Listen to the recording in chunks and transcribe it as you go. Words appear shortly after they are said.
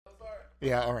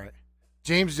Yeah, all right.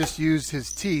 James just used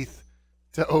his teeth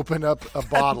to open up a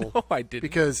bottle. No, I didn't.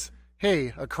 Because,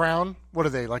 hey, a crown, what are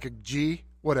they, like a G?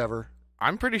 Whatever.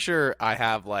 I'm pretty sure I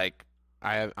have,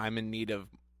 I'm in need of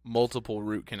multiple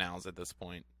root canals at this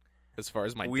point, as far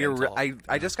as my dental.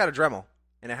 I just got a Dremel,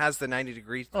 and it has the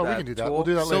 90-degree Oh, we can do that. tool. We'll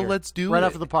do that later. So let's do right it.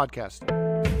 after the podcast.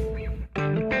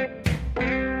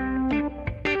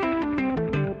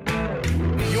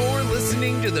 You're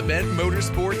listening to the Bent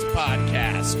Motorsports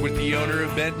Podcast with the owner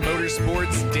of Bent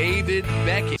Motorsports, David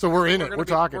Beckett. So we're in it. We're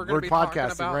talking. gonna We're be talking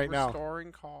podcasting about right now.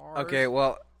 restoring cars. Okay,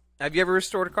 well, have you ever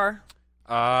restored a car?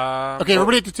 Okay,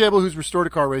 everybody at the table who's restored a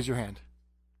car, raise your hand.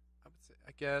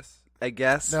 I guess. I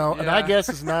guess. No, and Yeah. I guess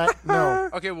is not. No.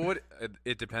 Okay, well,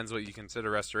 it depends what you consider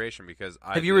restoration because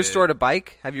Have you restored a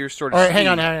bike? Have you restored a All right, hang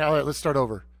Steed? on. All right, let's start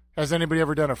over. Has anybody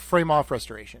ever done a frame-off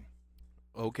restoration?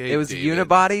 Okay, It was David. a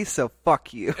unibody, so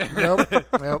fuck you.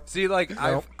 Nope. See, like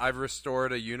Nope. I've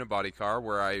restored a unibody car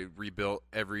where I rebuilt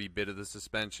every bit of the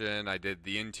suspension. I did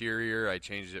the interior. I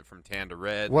changed it from tan to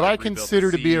red. What like, I rebuilt the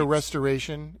consider to be a seats.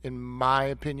 restoration, in my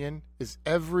opinion, is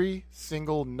every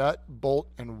single nut, bolt,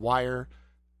 and wire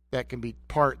that can be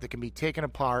taken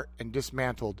apart and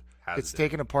dismantled. It's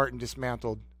taken apart and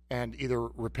dismantled and either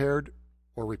repaired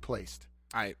or replaced.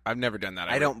 I've never done that.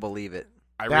 I don't believe it.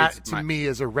 That, to me,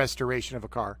 is a restoration of a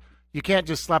car. You can't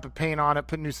just slap a paint on it,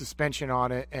 put new suspension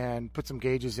on it, and put some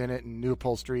gauges in it and new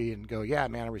upholstery and go, yeah,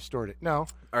 man, I restored it. No. All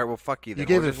right, well, fuck you then. You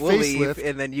gave it a We'll leave, facelift.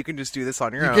 and then you can just do this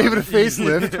on your own. You gave it a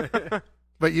facelift,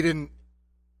 but you didn't.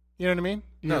 You know what I mean?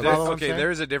 You No, follow what I'm okay, saying?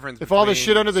 there's a difference. If all the between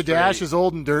shit under the dash straight is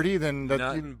old and dirty, then nut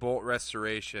that. and bolt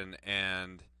restoration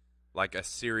and like a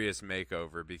serious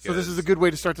makeover. Because So this is a good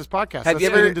way to start this podcast. Have Let's you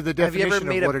get ever into the definition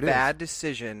made of what a it is. bad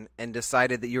decision and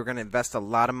decided that you were going to invest a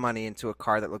lot of money into a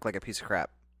car that looked like a piece of crap?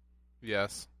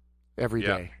 Yes. Every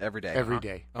Yeah. day. Every day. Every huh?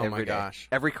 day. Oh my Every day. gosh.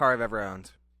 Every car I've ever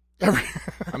owned. Every.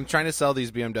 I'm trying to sell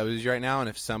these BMWs right now, and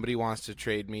if somebody wants to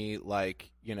trade me,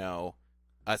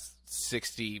 a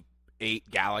 68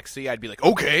 Galaxy, I'd be like,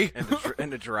 okay.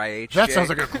 And a dry age. That sounds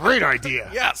like a great idea.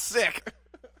 Yeah, sick.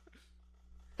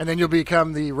 And then you'll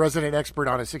become the resident expert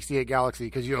on a 68 Galaxy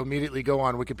because you'll immediately go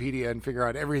on Wikipedia and figure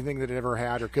out everything that it ever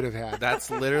had or could have had.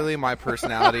 That's literally my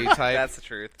personality type That's the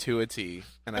truth. to a T,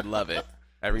 and I love it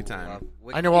every time.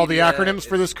 I know all the Wikipedia acronyms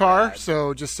for is this car, bad.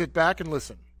 so just sit back and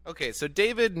listen. Okay, so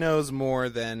David knows more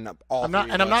than all I'm not,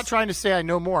 three and of I'm not us. trying to say I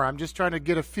know more. I'm just trying to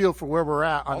get a feel for where we're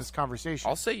at on this conversation.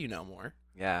 I'll say you know more.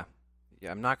 Yeah.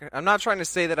 Yeah, I'm not trying to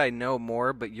say that I know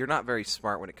more, but you're not very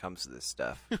smart when it comes to this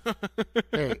stuff.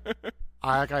 Hey,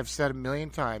 like I've said a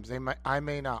million times, I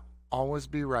may not always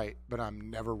be right, but I'm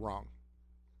never wrong.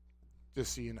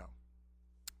 Just so you know.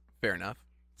 Fair enough.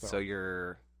 So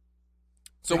you're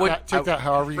So Take what? that- take that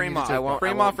however you frame need to off. take I won't-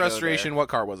 Frame I won't off go restoration. there. What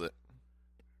car was it?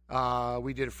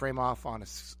 We did a frame off on a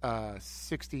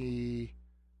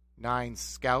 69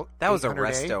 Scout. that was a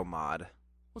 800A. resto mod.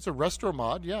 What's a resto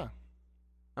mod? Yeah.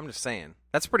 I'm just saying.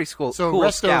 That's pretty cool. So cool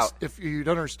resto, scout. if you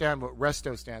don't understand what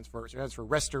resto stands for, it stands for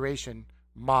restoration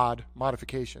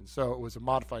modification. So it was a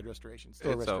modified restoration, still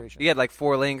a So restoration. he had like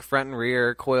 4-link front and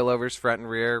rear, coilovers front and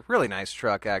rear. Really nice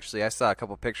truck, actually. I saw a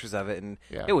couple pictures of it, and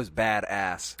Yeah. it was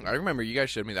badass. I remember you guys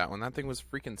showed me that one. That thing was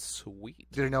freaking sweet.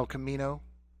 Did an El Camino.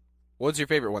 What's your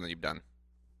favorite one that you've done?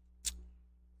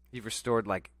 You've restored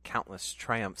like countless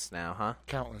triumphs now, huh?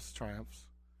 Countless Triumphs.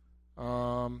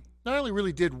 I only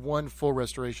really did one full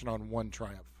restoration on one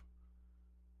Triumph.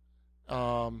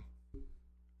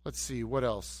 Let's see what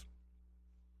else.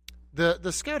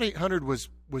 The Scout 800 was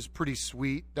pretty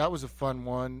sweet. That was a fun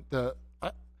one.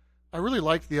 I really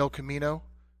liked the El Camino.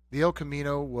 The El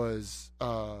Camino was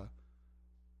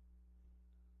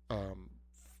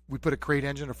we put a crate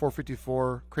engine, a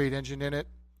 454 crate engine in it.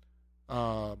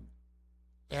 That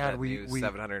And new we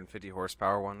 750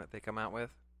 horsepower one that they come out with.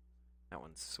 That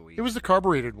one's sweet. it was the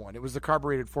carbureted one. It was the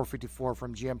carbureted 454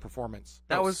 from GM Performance.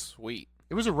 That was sweet.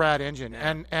 It was a rad engine,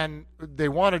 Yeah. and they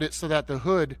wanted it so that the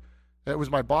hood, that was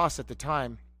my boss at the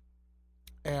time,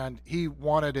 and he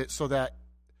wanted it so that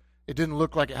it didn't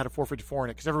look like it had a 454 in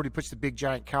it, because everybody puts the big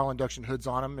giant cowl induction hoods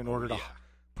on them in order to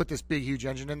put this big huge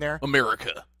engine in there.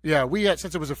 America. Yeah, we had,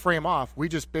 since it was a frame off, we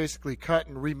just basically cut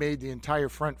and remade the entire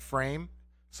front frame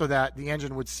so that the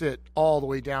engine would sit all the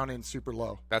way down in super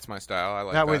low. That's my style. I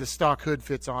like That way the stock hood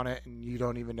fits on it, and you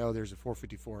don't even know there's a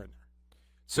 454 in there.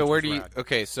 So which where was do you? rad.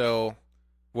 Okay, so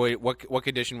wait, what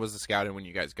condition was the Scout in when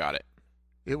you guys got it?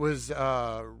 It was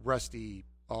rusty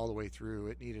all the way through.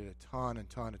 It needed a ton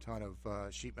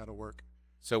of sheet metal work.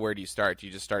 So where do you start? Do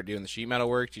you just start doing the sheet metal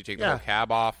work? Do you take the Yeah. whole cab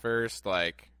off first,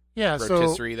 like Yeah, so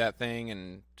rotisserie that thing,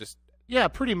 and just yeah,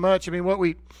 pretty much. I mean, what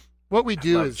we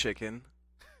do Love is chicken.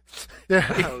 Yeah.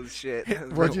 Oh shit!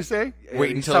 What'd you say?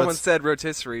 Wait until someone it's- said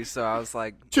rotisserie, so I was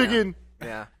like, Chicken.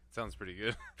 Yeah. Sounds pretty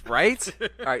good. Right?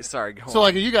 All right, sorry. Go So, on.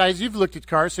 like you guys, you've looked at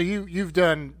cars, so you've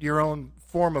done your own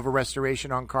form of a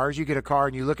restoration on cars. You get a car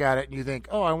and you look at it and you think,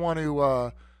 oh, I want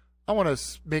to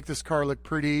make this car look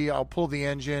pretty. I'll pull the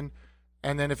engine,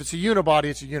 and then if it's a unibody,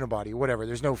 it's a unibody. Whatever.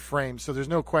 There's no frame, so there's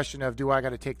no question of do I got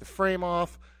to take the frame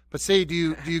off. But say, do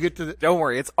you get to the Don't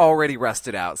worry, it's already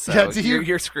rusted out, so Yeah, do you-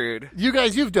 you're screwed. You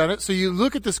guys, you've done it. So you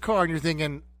look at this car and you're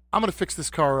thinking, I'm going to fix this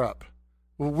car up.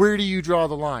 Well, where do you draw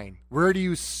the line? Where do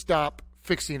you stop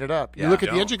fixing it up? You Yeah, look at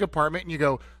the don't. engine compartment and you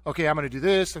go, okay, I'm going to do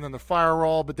this, and then the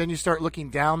firewall. But then you start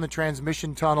looking down the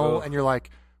transmission tunnel and you're like,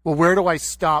 well, where do I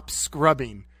stop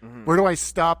scrubbing? Where do I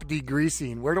stop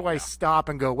degreasing? Where do I stop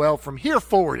and go, well, from here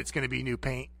forward, it's going to be new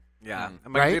paint. Yeah.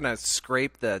 Am I Right? going to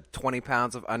scrape the 20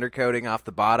 pounds of undercoating off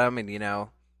the bottom and,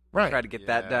 Right. try to get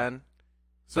that Yeah. done?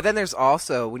 But then there's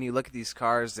also, when you look at these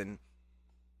cars, and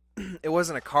it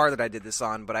wasn't a car that I did this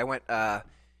on, but I went, I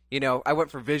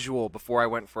went for visual before I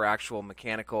went for actual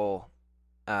mechanical,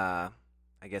 I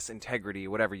guess, integrity,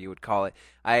 whatever you would call it.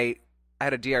 I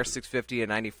had a DR650 in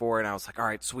 94, and I was like, all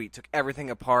right, sweet. Took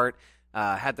everything apart,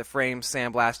 had the frame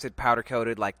sandblasted, powder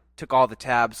coated, like took all the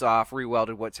tabs off,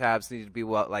 re-welded what tabs needed to be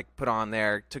put on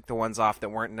there, took the ones off that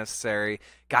weren't necessary,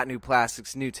 got new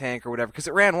plastics, new tank or whatever, because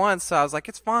it ran once, so I was like,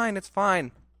 it's fine.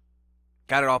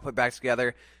 Got it all put back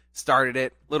together, started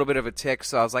it, a little bit of a tick,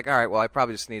 so I was like, all right, well, I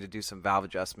probably just need to do some valve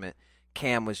adjustment.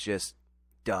 Cam was just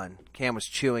done. Cam was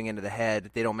chewing into the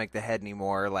head. They don't make the head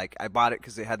anymore. Like, I bought it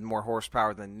because it had more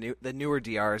horsepower than the newer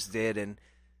DRs did, and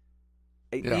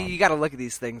Yeah. you got to look at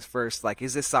these things first. Like,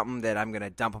 is this something that I'm going to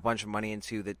dump a bunch of money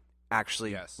into that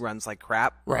actually Yes. runs like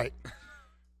crap? Right.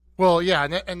 Well, yeah,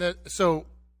 so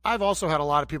I've also had a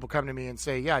lot of people come to me and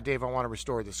say, "Yeah, Dave, I want to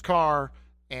restore this car,"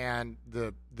 and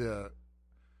the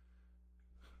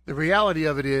reality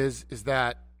of it is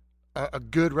that a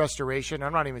good restoration.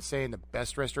 I'm not even saying the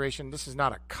best restoration. This is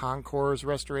not a Concours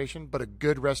restoration, but a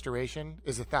good restoration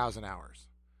is 1,000 hours,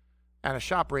 and a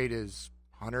shop rate is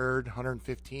 100,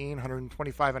 115,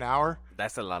 125 an hour.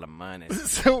 That's a lot of money.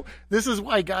 So this is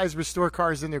why guys restore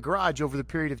cars in their garage over the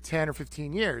period of 10 or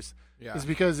 15 years. Yeah. Is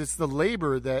because it's the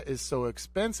labor that is so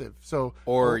expensive. So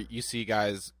Or you see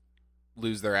guys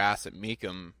lose their ass at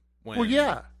Meekum when well,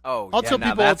 yeah. Oh, I'll yeah, tell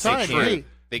now people all the that's time, can't- hey,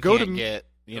 they go can't to get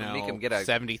Meekum get a-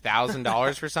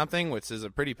 $70,000 for something, which is a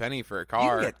pretty penny for a You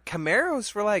car. can get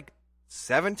Camaros for like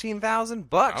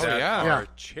 $17,000. Oh, That yeah. are Yeah.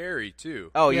 cherry too.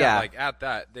 Oh, yeah. Like at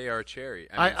that, they are cherry.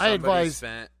 I somebody advise-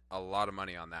 spent a lot of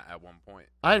money on that at one point.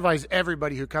 I advise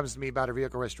everybody who comes to me about a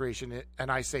vehicle restoration, and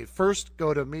I say first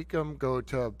go to Meekum, go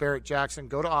to Barrett Jackson,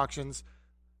 go to auctions,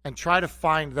 and try to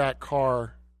find that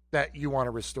car that you want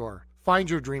to restore. Find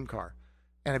your dream car.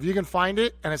 And if you can find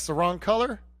it and it's the wrong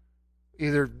color,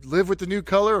 either live with the new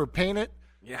color or paint it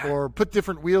Yeah. or put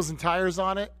different wheels and tires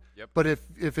on it. Yep. But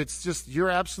if it's just you're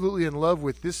absolutely in love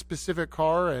with this specific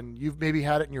car and you've maybe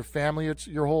had it in your family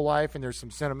your whole life and there's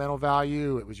some sentimental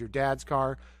value, it was your dad's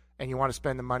car, and you want to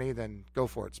spend the money, then go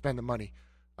for it. Spend the money.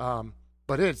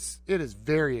 But it is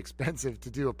very expensive to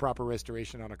do a proper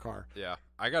restoration on a car. Yeah,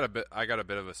 I got a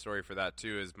bit of a story for that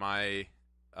too. Is my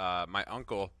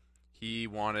uncle, he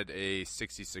wanted a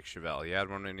 '66 Chevelle. He had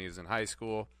one when he was in high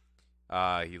school.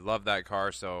 He loved that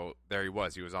car, so there he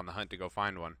was. He was on the hunt to go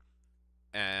find one,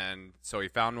 and so he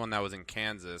found one that was in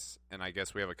Kansas. And I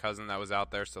guess we have a cousin that was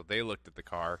out there, so they looked at the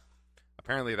car.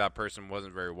 Apparently, that person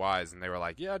wasn't very wise, and they were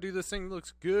like, "Yeah, dude, this thing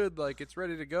looks good. Like it's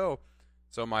ready to go."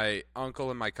 So my uncle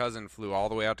and my cousin flew all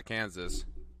the way out to Kansas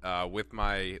with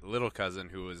my little cousin,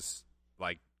 who was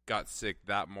like got sick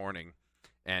that morning,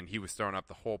 and he was throwing up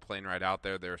the whole plane ride out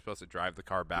there. They were supposed to drive the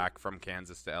car back from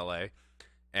Kansas to LA,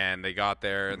 and they got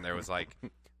there, and there was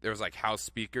like house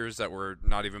speakers that were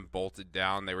not even bolted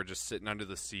down. They were just sitting under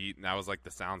the seat, and that was like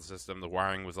the sound system. The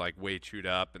wiring was like way chewed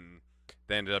up, and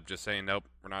they ended up just saying, "Nope,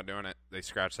 we're not doing it." They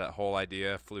scratched that whole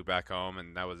idea, flew back home,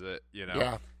 and that was it.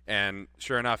 Yeah. And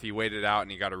sure enough, he waited out and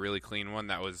he got a really clean one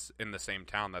that was in the same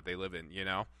town that they live in,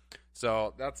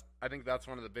 So I think that's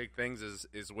one of the big things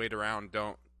is wait around.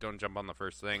 Don't jump on the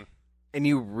first thing. And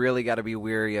you really got to be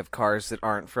weary of cars that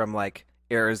aren't from like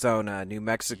Arizona, New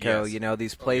Mexico, Yes.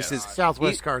 These places.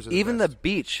 Southwest cars are the even best. the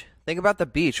beach. Think about the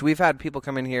beach. We've had people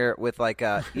come in here with like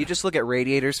you just look at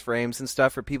radiators, frames and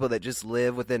stuff for people that just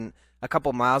live within a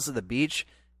couple miles of the beach.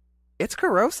 It's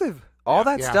corrosive. all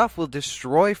that Yeah. stuff will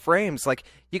destroy frames. Like,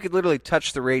 you could literally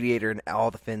touch the radiator and all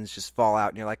the fins just fall out,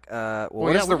 and you're like,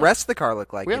 what does the rest of the car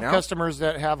look like? We have customers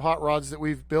that have hot rods that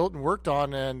we've built and worked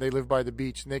on, and they live by the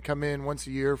beach, and they come in once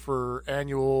a year for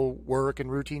annual work and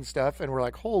routine stuff, and we're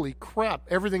like, holy crap,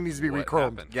 everything needs to be What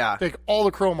re-chromed. happened? Yeah. Take all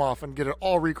the chrome off and get it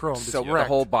all re-chromed. So It's we're wrecked.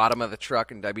 the whole bottom of the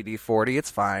truck in WD-40.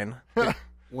 It's fine.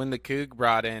 When the Coug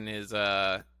brought in his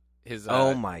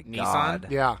Oh, my Nissan, God.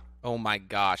 Yeah. oh my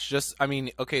gosh,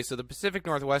 okay, so the Pacific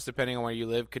Northwest, depending on where you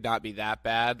live, could not be that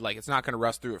bad. Like, it's not going to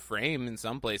rust through a frame in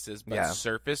some places, but Yeah.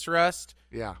 surface rust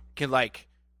Yeah. can, like,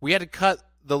 we had to cut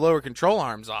the lower control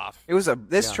arms off.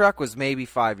 This Yeah. truck was maybe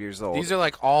 5 years old. These are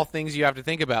like all things you have to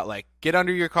think about. Like, get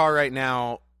under your car right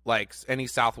now, like any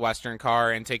Southwestern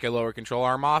car, and take a lower control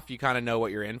arm off. You kind of know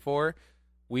what you're in for.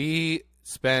 We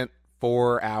spent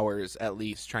 4 hours at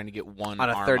least trying to get one on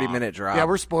a arm 30-minute drive. Yeah,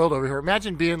 we're spoiled over here.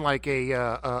 Imagine being like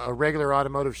a regular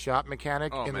automotive shop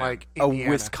mechanic Oh, in man. like a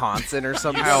Indiana. Wisconsin or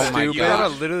something Oh, my stupid. You gotta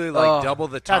gosh. literally like Oh. double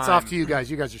the time. That's off to you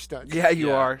guys. You guys are studs. Yeah, you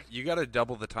Yeah, are. You got to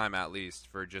double the time at least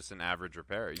for just an average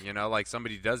repair. You know, like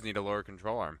somebody does need a lower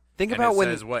control arm. Think And about it when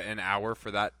says what, an hour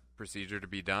for that procedure to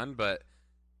be done, but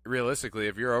realistically,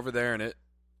 if you're over there and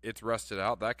it's rusted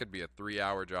out, that could be a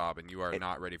 3-hour job, and you are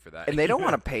not ready for that. and they don't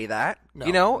want to pay that, No,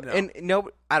 you know. no. And no,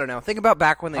 I don't know. Think about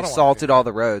back when I they don't wanna salted pay all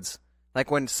the roads,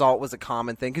 like when salt was a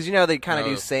common thing, because they kind of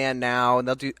No. do sand now, and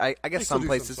they'll do. I They guess still some do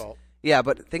places, salt. yeah.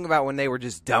 But think about when they were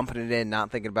just dumping it in, not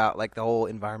thinking about like the whole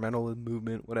environmental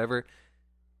movement, whatever.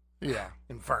 Yeah,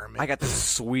 environment. I got this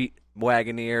sweet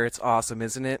Wagoneer. It's awesome,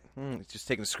 isn't it? It's just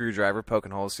taking a screwdriver,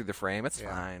 poking holes through the frame. It's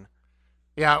Yeah. fine.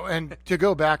 Yeah, and to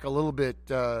go back a little bit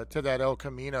to that El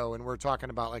Camino, and we're talking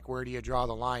about like where do you draw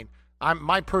the line?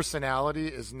 My personality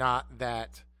is not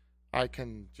that I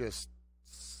can just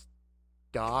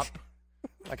stop.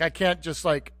 Like I can't just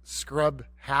like scrub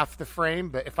half the frame,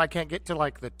 but if I can't get to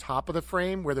like the top of the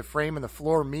frame where the frame and the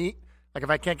floor meet, like if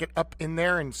I can't get up in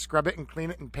there and scrub it and clean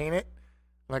it and paint it,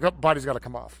 I'm like, oh, body's got to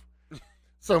come off.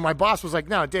 So my boss was like,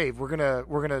 "No, Dave, we're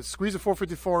gonna squeeze a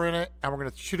 454 in it, and we're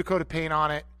gonna shoot a coat of paint on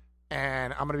it,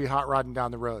 and I'm gonna be hot rodding down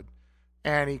the road."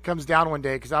 And he comes down one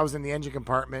day because I was in the engine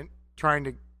compartment trying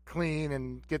to clean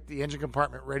and get the engine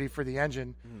compartment ready for the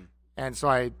engine, and so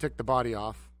I took the body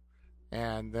off,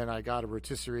 and then I got a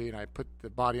rotisserie and I put the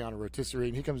body on a rotisserie,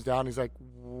 and he comes down and he's like,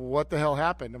 "What the hell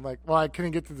happened?" I'm like, "Well, I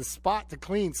couldn't get to the spot to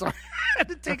clean, so I had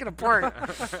to take it apart."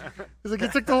 He's like, "You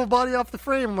took the whole body off the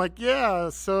frame." I'm like, "Yeah,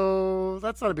 so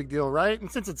that's not a big deal, right? And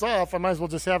since it's off, I might as well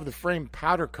just have the frame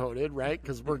powder coated, right?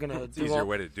 Because we're gonna It's an easier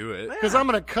way to do it. because I'm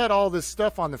gonna cut all this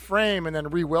stuff on the frame and then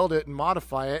re-weld it and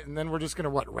modify it, and then we're just gonna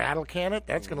rattle can it?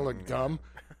 That's gonna look dumb."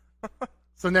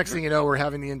 So next thing you know, we're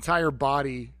having the entire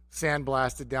body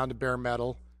sandblasted down to bare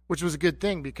metal, which was a good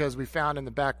thing because we found in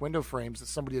the back window frames that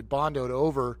somebody had bondoed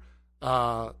over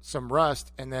some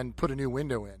rust and then put a new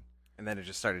window in. And then it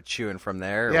just started chewing from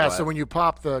there. or Yeah, what? so when you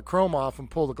pop the chrome off and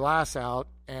pull the glass out,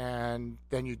 and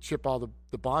then you chip all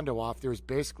the bondo off, there's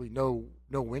basically no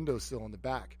window sill in the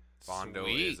back. Bondo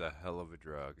Sweet. is a hell of a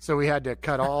drug. So we had to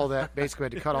cut all that. Basically,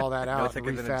 had to cut all that no out thicker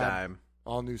and than a refab dime.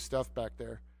 all new stuff back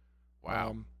there.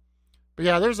 Wow. But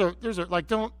yeah, there's a like,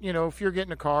 don't, if you're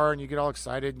getting a car and you get all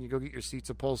excited and you go get your seats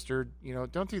upholstered,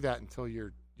 don't do that until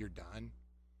you're done.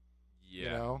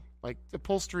 Yeah. Like the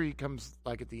upholstery comes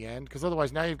like at the end, because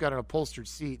otherwise now you've got an upholstered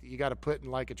seat that you got to put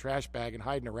in like a trash bag and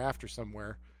hide in a rafter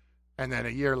somewhere. And then a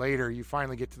year later, you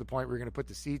finally get to the point where you're going to put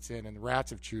the seats in, and the rats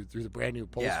have chewed through the brand new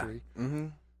upholstery. Yeah. Mm-hmm.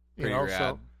 Pretty So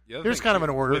rad. The other there's thing, kind of too, an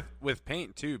order. with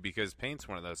paint too, because paint's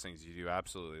one of those things you do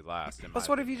absolutely last. Plus,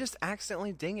 what if you just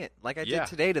accidentally ding it, like I Yeah. did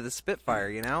today to the Spitfire?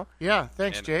 Yeah,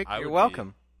 thanks, And Jake. I You're would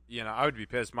welcome. I would be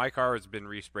pissed. My car has been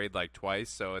resprayed like twice,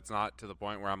 so it's not to the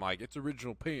point where I'm like, it's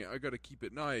original paint. I got to keep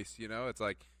it nice. It's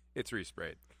like it's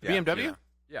resprayed. BMW?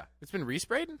 Yeah, It's been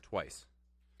resprayed? twice.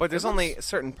 But there's only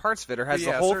certain parts of it, or has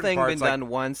Yeah, the whole certain thing parts, been like done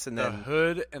once and The then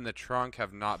hood and the trunk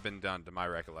have not been done, to my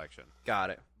recollection.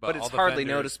 got it? But But all it's the hardly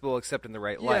fenders- noticeable except in the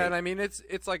right Yeah, light. and I mean it's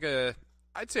like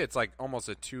I'd say it's like almost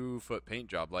a 2-foot paint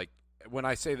job. Like when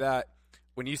I say that,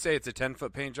 when you say it's a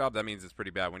 10-foot paint job, that means it's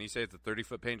pretty bad. When you say it's a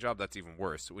 30-foot paint job, that's even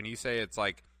worse. When you say it's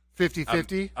like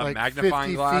 50-50, a like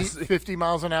magnifying 50 glass. feet, 50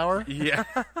 miles an hour. yeah.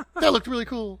 That looked really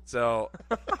cool. So,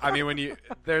 I mean,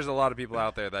 there's a lot of people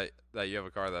out there that you have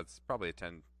a car that's probably a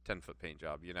 10-foot paint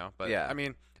job, But Yeah. I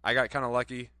mean, I got kind of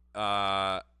lucky.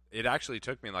 It actually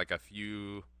took me like a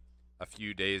few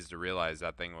days to realize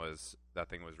that thing was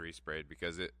resprayed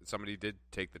because somebody did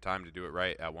take the time to do it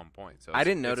right at one point. So I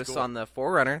didn't it's notice cool. on the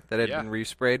Forerunner that it Yeah. had been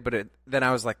resprayed, but then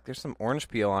I was like, "There's some orange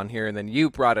peel on here," and then you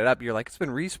brought it up. You're like, "It's been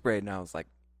resprayed," and I was like,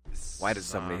 Why does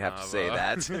somebody have to Son say of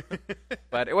that? a-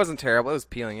 But it wasn't terrible. It was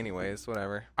peeling anyways.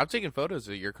 Whatever. I've taken photos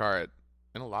of your car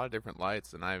in a lot of different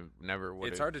lights, and I've never would.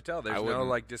 It's hard to tell. There's no wouldn't-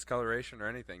 like discoloration or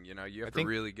anything. You know, you have to think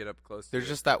really get up close. There's to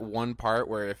just that one part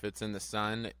where if it's in the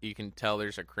sun, you can tell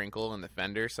there's a crinkle in the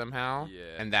fender somehow. Yeah.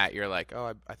 And that you're like,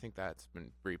 oh, I think that's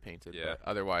been repainted. Yeah. But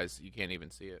otherwise, you can't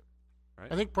even see it.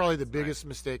 Right? I think probably the biggest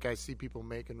mistake I see people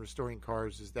make in restoring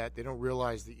cars is that they don't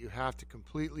realize that you have to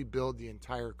completely build the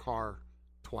entire car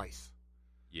twice.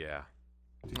 Yeah.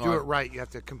 To do it right, you have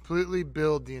to completely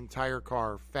build the entire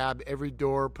car, fab every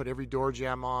door, put every door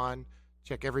jamb on,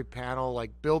 check every panel, like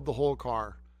build the whole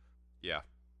car. Yeah.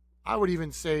 I would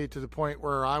even say to the point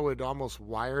where I would almost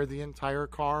wire the entire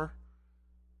car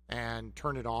and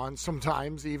turn it on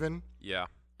sometimes even Yeah.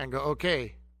 and go,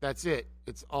 okay, that's it.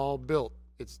 It's all built.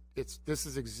 This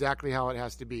is exactly how it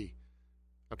has to be.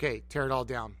 Okay, tear it all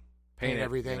down. Paint it,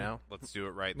 everything. You know? Let's do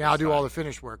it right. Now this do all time. the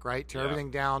finish work, right? Tear Yeah.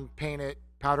 everything down, paint it,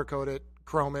 powder coat it,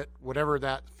 chrome it, whatever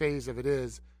that phase of it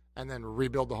is, and then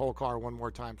rebuild the whole car one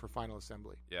more time for final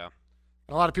assembly. Yeah.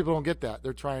 And a lot of people don't get that.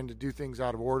 They're trying to do things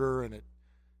out of order, and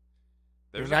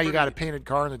There's now a you got a pretty- painted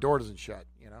car and the door doesn't shut,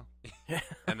 you know?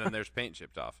 and then there's paint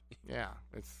chipped off. Yeah,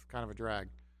 it's kind of a drag.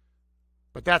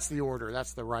 But that's the order.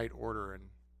 That's the right order, and,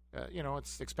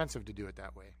 it's expensive to do it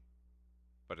that way.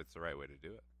 But it's the right way to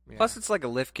do it. Yeah. Plus, it's like a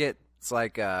lift kit. It's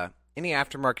like any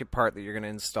aftermarket part that you're going to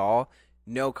install.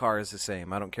 No car is the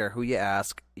same. I don't care who you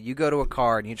ask. You go to a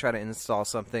car and you try to install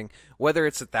something, whether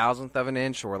it's 1,000th of an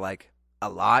inch or like a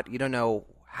lot. You don't know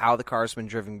how the car's been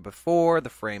driven before. The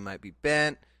frame might be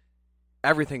bent.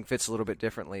 Everything fits a little bit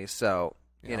differently. So,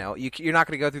 Yeah. you're not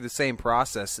going to go through the same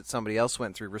process that somebody else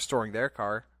went through restoring their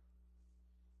car.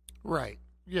 Right.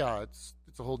 Yeah, it's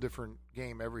a whole different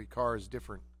game. Every car is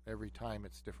different. Every time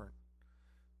it's different.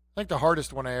 I think the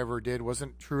hardest one I ever did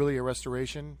wasn't truly a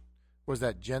restoration. Was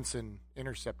that Jensen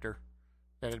Interceptor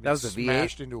that had been was a V8?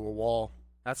 smashed into a wall.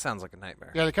 That sounds like a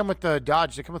nightmare. Yeah, they come with the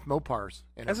Dodge. They come with Mopars.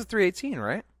 In That's them. a 318,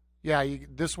 right? Yeah,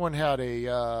 this one had a.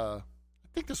 I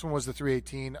think this one was the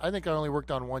 318. I think I only worked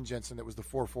on one Jensen that was the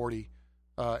 440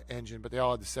 engine, but they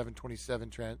all had the 727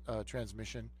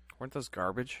 transmission. Weren't those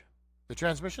garbage? The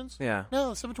transmissions? Yeah.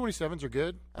 No, 727s are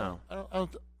good. Oh. I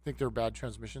don't think they're bad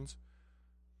transmissions.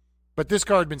 But this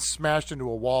car had been smashed into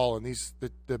a wall, and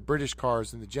the British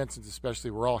cars and the Jensens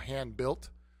especially were all hand built.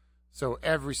 So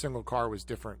every single car was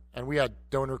different. And we had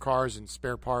donor cars and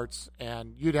spare parts,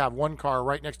 and you'd have one car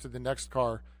right next to the next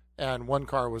car, and one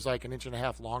car was like 1.5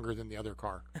 inches longer than the other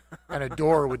car. And a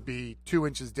door would be 2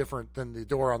 inches different than the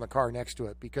door on the car next to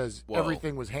it because Whoa.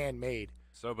 everything was handmade.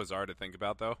 So bizarre to think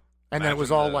about, though. And then it was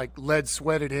Imagine all the- like lead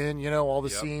sweated in, all the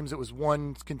Yep. seams. It was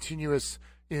one continuous,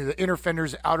 the inner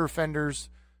fenders, outer fenders,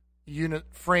 unit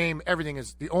frame, everything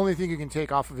is the only thing you can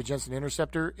take off of a Jensen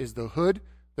Interceptor is the hood,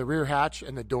 the rear hatch,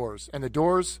 and the doors. And the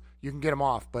doors, you can get them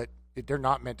off, but they're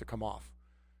not meant to come off.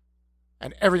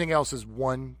 And everything else is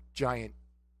one giant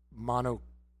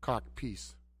monocoque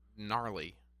piece.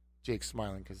 Gnarly. Jake's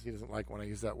smiling because he doesn't like when I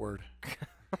use that word.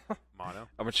 Mono.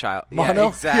 I'm a child. Mono? Yeah,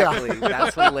 exactly.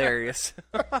 That's hilarious.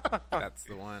 That's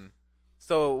the one.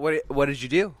 So what did you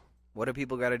do? What do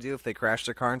people got to do if they crash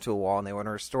their car into a wall and they want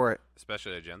to restore it?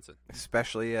 Especially a Jensen.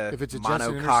 Especially a If it's a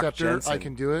Jensen monocoque Interceptor, Jensen. I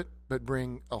can do it, but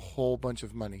bring a whole bunch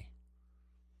of money.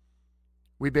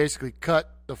 We basically cut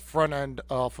the front end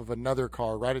off of another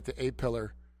car right at the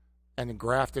A-pillar and then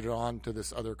grafted it on to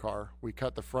this other car. We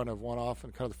cut the front of one off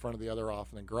and cut the front of the other off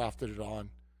and then grafted it on.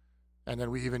 And then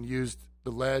we even used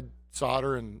the lead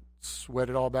solder and sweat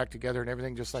it all back together and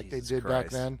everything just like Jesus they did back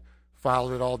Christ. then.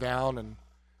 Filed it all down, and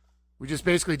we just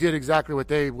basically did exactly what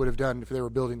they would have done if they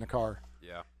were building the car.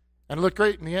 Yeah. And it looked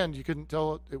great in the end. You couldn't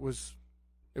tell it was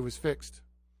fixed.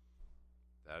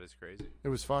 That is crazy. It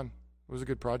was fun. It was a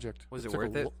good project. Was it took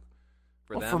worth a it wh-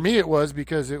 for them? For me, it was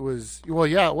because it was. Well,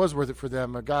 yeah, it was worth it for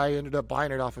them. A guy ended up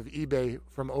buying it off of eBay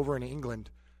from over in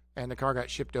England, and the car got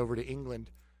shipped over to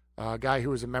England. A guy who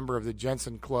was a member of the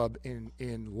Jensen Club in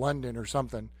London or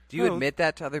something. Do you admit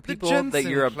that to other people that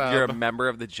Jensen you're Club. you're a member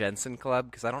of the Jensen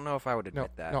Club? Because I don't know if I would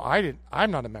admit that. No, I didn't.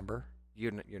 I'm not a member.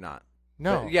 You're not.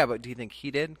 No. But, yeah, but do you think he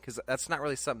did? Because that's not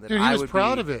really something that Dude, he I was would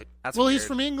proud be- of it. That's Well, he's weird.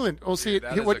 from England. Well, see, Dude,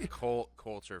 that is what a cult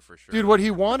culture for sure. Dude, what he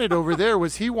wanted over there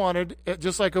was he wanted,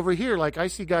 just like over here, like I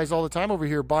see guys all the time over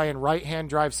here buying right-hand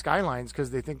drive Skylines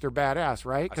because they think they're badass,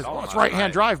 right? Because saw them it's last right-hand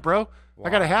night. drive, bro. I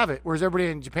got to Wow. have it. Whereas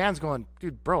everybody in Japan's going,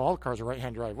 dude, bro, all cars are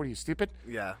right-hand drive. What are you, stupid?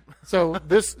 Yeah. So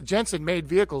this Jensen made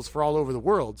vehicles for all over the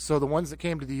world. So the ones that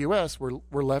came to the U.S. were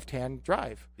left-hand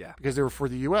drive. Yeah. Because they were for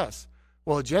the U.S.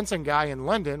 Well, a Jensen guy in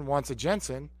London wants a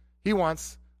Jensen. He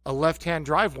wants a left-hand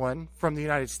drive one from the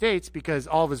United States because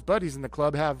all of his buddies in the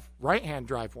club have right-hand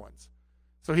drive ones.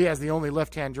 So he has the only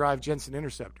left-hand drive Jensen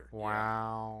Interceptor.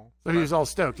 Wow. So he was all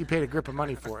stoked. He paid a grip of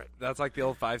money for it. That's like the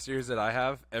old 5 Series that I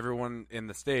have. Everyone in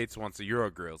the States wants the Euro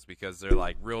grills because they're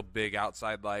like real big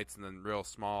outside lights and then real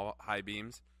small high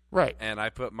beams. Right. And I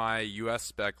put my US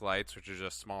spec lights, which are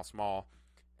just small,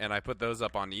 and I put those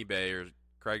up on eBay or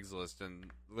Craigslist, and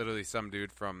literally some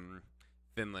dude from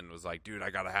Finland was like, dude, I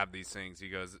got to have these things. He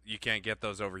goes, you can't get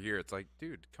those over here. It's like,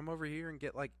 dude, come over here and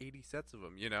get like 80 sets of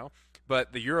them, you know?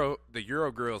 But the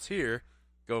Euro grills here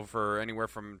go for anywhere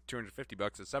from $250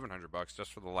 to $700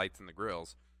 just for the lights and the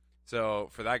grills. So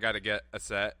for that guy to get a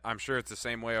set, I'm sure it's the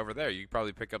same way over there. You could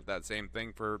probably pick up that same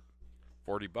thing for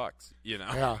 $40, you know?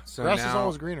 Yeah. So Grass is now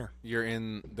always greener. you're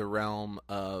in the realm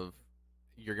of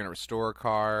you're going to restore a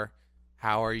car.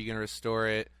 How are you going to restore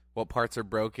it? What parts are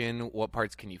broken? What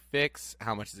parts can you fix?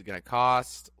 How much is it going to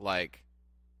cost? Like,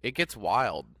 it gets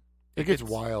wild. It gets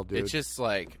wild, dude. It's just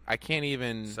like, I can't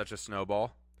even. Such a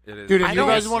snowball. It is. Dude, if I you know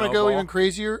guys it's want to go snowball. even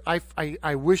crazier,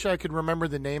 I wish I could remember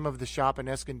the name of the shop in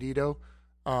Escondido.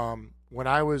 When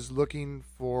I was looking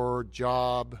for a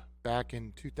job back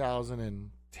in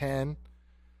 2010,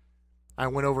 I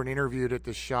went over and interviewed at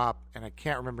the shop, and I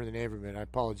can't remember the name of it. I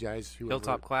apologize. whoever-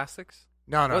 Hilltop Classics.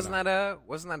 No. Wasn't that a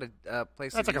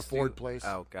place? That's that like a used to- Ford place.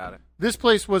 Oh, got it. This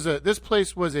place was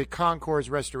a Concours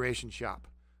restoration shop.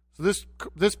 So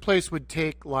this place would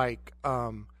take like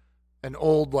an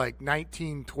old like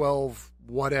 1912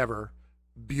 whatever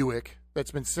Buick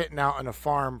that's been sitting out on a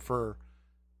farm for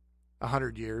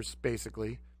 100 years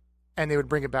basically, and they would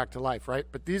bring it back to life, right?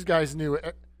 But these guys knew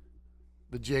it.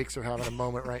 The Jakes are having a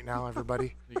moment right now,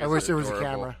 everybody. I wish there was a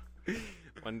camera.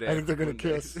 One day. I think they're gonna one day.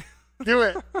 kiss. Do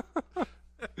it.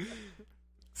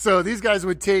 So these guys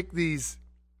would take these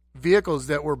vehicles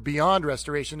that were beyond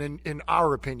restoration, in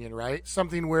our opinion, right?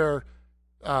 Something where,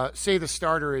 say the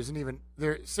starter isn't even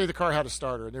there. Say the car had a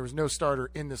starter, and there was no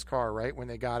starter in this car, right? When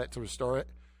they got it to restore it,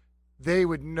 they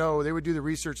would know. They would do the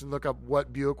research and look up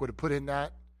what Buick would have put in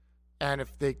that, and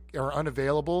if they are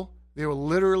unavailable, they will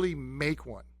literally make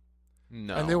one.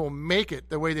 No. And they will make it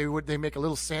the way they would. They make a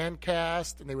little sand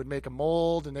cast, and they would make a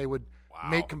mold, and they would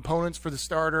make components for the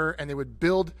starter, and they would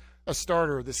build a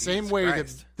starter the same way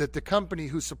that the company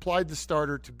who supplied the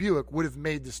starter to Buick would have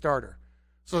made the starter.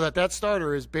 So that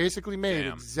starter is basically made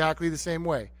exactly the same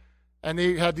way. And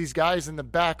they had these guys in the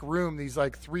back room, these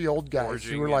like 3 old guys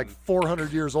who were like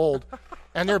 400 years old.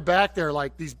 And they're back there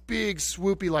like these big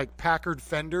swoopy like Packard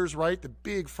fenders, right? The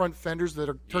big front fenders that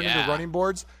are turned into running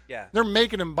boards. Yeah. They're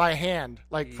making them by hand,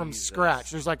 like from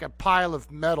scratch. There's like a pile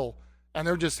of metal, and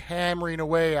they're just hammering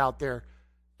away out there.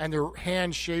 And they're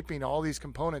hand shaping all these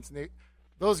components. And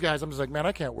those guys, I'm just like, man,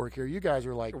 I can't work here. You guys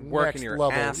are like working next your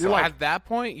level. ass You're off. like, At that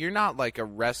point, you're not like a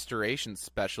restoration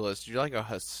specialist. You're like a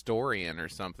historian or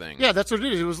something. yeah, that's what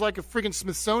it is. It was like a freaking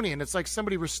Smithsonian. It's like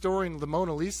somebody restoring the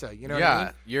Mona Lisa. You know what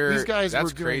I mean? These guys that's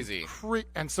were doing crazy.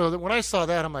 and so when I saw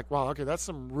that, I'm like, wow, okay, that's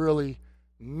some really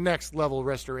next level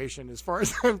restoration as far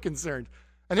as I'm concerned.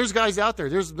 And there's guys out there.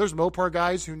 There's Mopar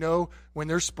guys who know when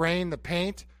they're spraying the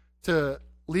paint to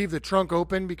leave the trunk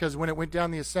open, because when it went down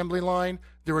the assembly line,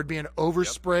 there would be an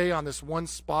overspray on this one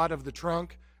spot of the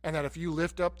trunk, and that if you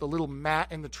lift up the little mat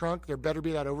in the trunk, there better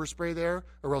be that overspray there,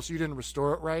 or else you didn't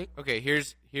restore it right. Okay,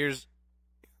 here's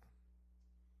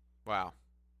wow.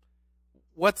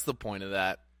 What's the point of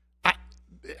that?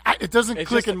 It doesn't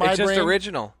click in my it's brain. just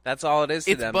original. That's all it is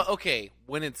to them. But okay,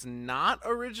 when it's not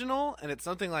original and it's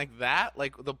something like that,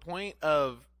 like the point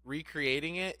of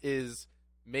recreating it is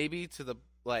maybe to the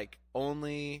like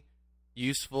only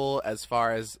useful as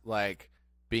far as like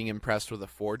being impressed with a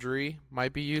forgery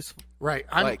might be useful. Right.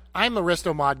 Like- I'm a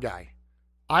resto mod guy.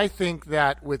 I think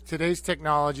that with today's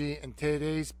technology and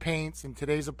today's paints and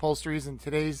today's upholsteries and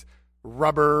today's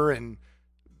rubber and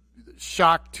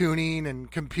shock tuning and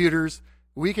computers,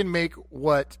 we can make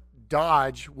what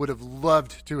Dodge would have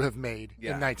loved to have made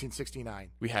in 1969.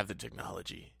 We have the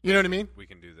technology. You know what I mean? We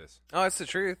can do this. Oh, it's the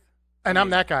truth. And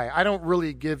I'm that guy. I don't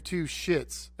really give two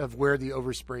shits of where the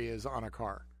overspray is on a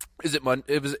car. Is it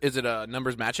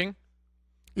numbers matching?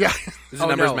 Yeah. Is it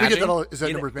numbers no. We get matching? that all, is that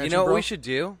You numbers know matching, what bro? we should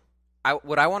do?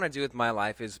 What I want to do with my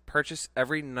life is purchase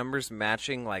every numbers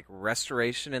matching like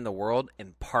restoration in the world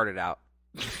and part it out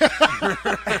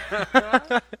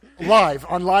Live,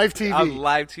 on live TV. on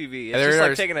live TV. It's There just are-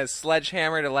 like taking a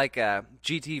sledgehammer to like a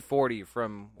GT40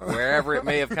 from wherever it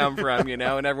may have come from, you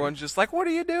know, and everyone's just like, "What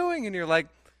are you doing?" And you're like,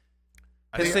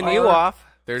 pissing you are- off.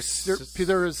 There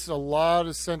is a lot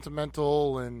of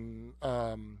sentimental and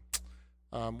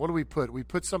what do we put? We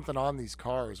put something on these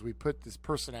cars. We put this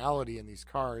personality in these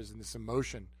cars and this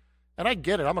emotion. And I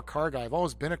get it. I'm a car guy. I've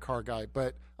always been a car guy,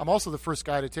 but I'm also the first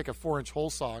guy to take a 4-inch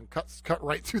hole saw and cut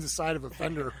right through the side of a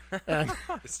fender and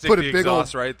Stick put a the big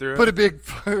exhaust right through put it. a big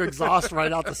exhaust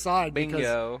right out the side. Bingo.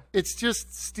 Because it's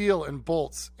just steel and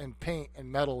bolts and paint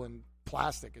and metal and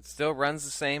plastic. It's Still runs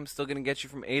the same. Still going to get you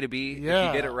from A to B if Yeah.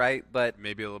 you did it right. But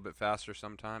Maybe a little bit faster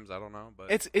sometimes. I don't know, but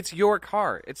it's your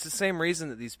car. It's the same reason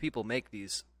that these people make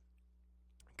these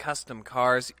custom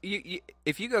cars.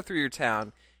 If you go through your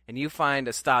town and you find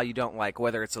a style you don't like,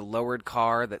 whether it's a lowered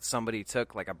car that somebody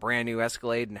took, like a brand new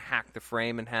Escalade, and hacked the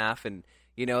frame in half, and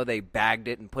they bagged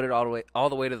it and put it all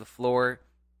the way to the floor,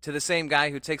 to the same guy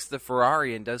who takes the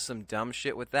Ferrari and does some dumb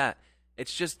shit with that.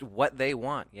 It's just what they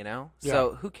want, Yeah.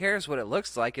 So who cares what it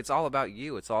looks like? It's all about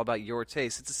you. It's all about your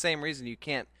taste. It's the same reason you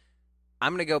can't.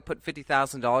 I'm gonna go put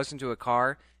 $50,000 into a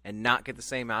car and not get the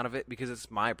same out of it because it's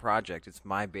my project. It's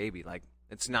my baby. Like,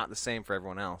 it's not the same for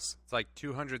everyone else. it's like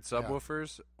 200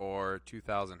 subwoofers or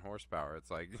 2,000 horsepower. It's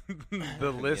like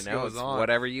the list goes it's on.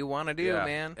 whatever you want to do, Yeah.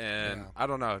 man. And Yeah. I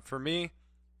don't know. For me,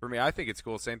 I think it's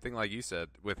cool. Same thing like you said,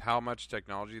 with how much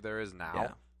technology there is now.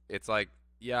 Yeah. It's like,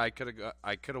 yeah, I could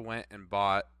have went and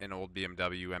bought an old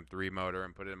BMW M3 motor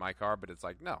and put it in my car, but it's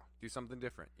like, no, do something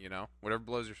different. Whatever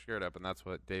blows your skirt up, and that's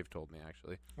what Dave told me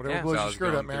actually. whatever Yeah. blows So I your was skirt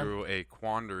going up, man. through a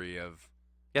quandary of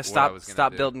Yeah, what I stop was gonna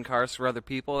stop do. building cars for other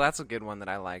people. That's a good one that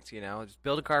I liked. Just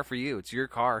build a car for you. It's your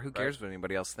car. Who cares what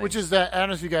anybody else thinks? Which is that, I don't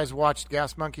know if you guys watched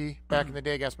Gas Monkey back in the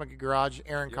day, Gas Monkey Garage.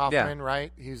 Aaron Kaufman,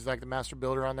 right? He's like the master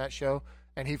builder on that show.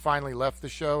 And he finally left the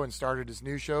show and started his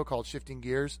new show called Shifting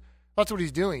Gears. That's what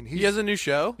he's doing. He has a new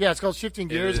show. Yeah, it's called Shifting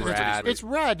Gears. is and rad. It's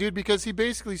rad, dude, because he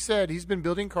basically said he's been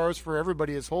building cars for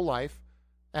everybody his whole life,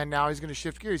 and now he's going to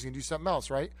shift gears. He's going to do something else,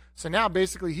 right? So now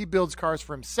basically he builds cars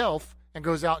for himself and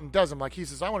goes out and does them. Like he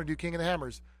says, I want to do King of the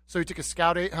Hammers. So he took a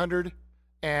Scout 800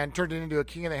 and turned it into a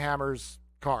King of the Hammers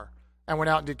car and went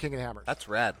out and did King of the Hammers. That's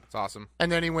rad. It's awesome. And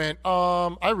then he went,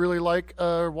 I really like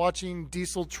watching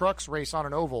diesel trucks race on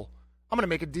an oval. I'm going to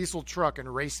make a diesel truck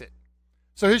and race it.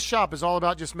 So his shop is all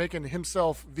about just making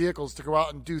himself vehicles to go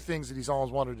out and do things that he's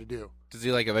always wanted to do. Does he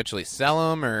eventually sell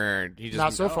them, or he just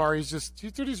Not so far.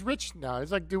 He's rich now.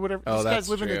 He's like, do whatever. Oh, this that's guy's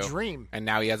living true. a dream. And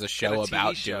now he has a show Got a TV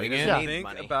about show. doing He it. doesn't Yeah. need think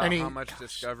money. about And he- how much dang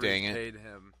Discovery's it. paid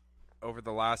him over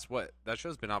the last that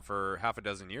show's been out for half a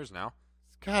dozen years now.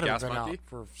 It's got to have Gas been Monkey? out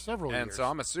for several And years. so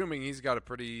I'm assuming he's got a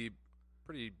pretty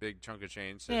big chunk of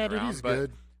change sitting Yeah, dude, around. he's but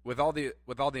good. with all the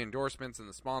endorsements and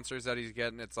the sponsors that he's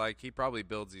getting, it's like he probably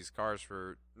builds these cars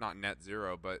for not net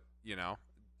zero, but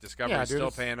Discovery's Yeah, dude, still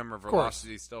it's- paying him, or of course.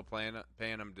 Velocity's still paying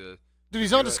him to. Dude,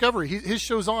 he's on do it. Discovery. His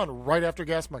show's on right after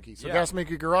Gas Monkey. So Yeah. Gas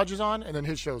Monkey Garage is on, and then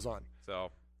his show's on.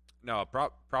 So, no,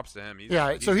 props to him.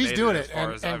 So he's made doing as it. far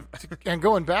And, as and, I've- and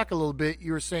going back a little bit,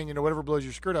 you were saying, whatever blows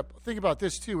your skirt up. Think about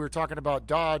this, too. We were talking about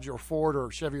Dodge or Ford or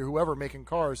Chevy or whoever making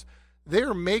cars.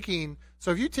 They're making –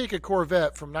 so if you take a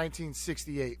Corvette from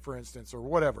 1968, for instance, or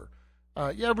whatever,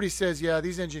 everybody says,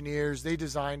 these engineers, they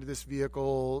designed this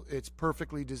vehicle. It's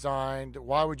perfectly designed.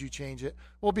 Why would you change it?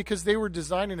 Well, because they were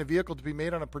designing a vehicle to be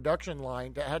made on a production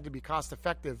line that had to be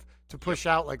cost-effective to push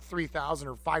out like 3,000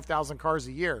 or 5,000 cars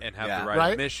a year. and have Yeah. the right,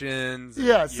 Right? emissions.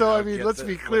 Yeah, and, so I mean, get let's the-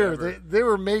 be clear. whatever. They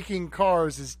were making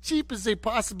cars as cheap as they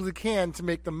possibly can to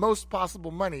make the most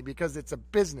possible money because it's a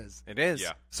business. It is.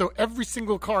 Yeah. So every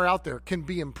single car out there can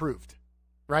be improved,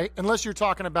 right? Unless you're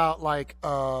talking about like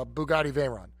Bugatti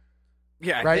Veyron,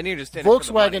 Yeah, right? then you're just in it for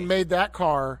the money. Volkswagen made that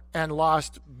car and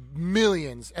lost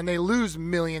millions, and they lose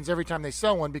millions every time they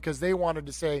sell one because they wanted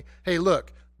to say, hey,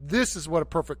 look, this is what a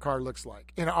perfect car looks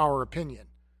like, in our opinion.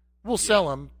 We'll sell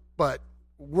them, but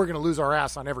we're going to lose our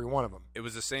ass on every one of them. It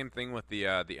was the same thing with the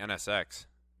NSX.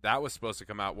 That was supposed to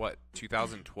come out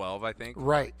 2012, I think.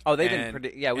 Right. Oh, they didn't And-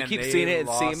 predict. Yeah, we and keep they seeing it in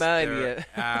lost SEMA, and their you.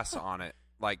 ass on it.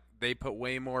 Like they put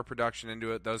way more production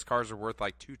into it. Those cars are worth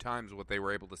like 2 times what they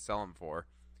were able to sell them for,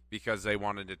 because they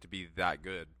wanted it to be that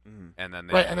good. And then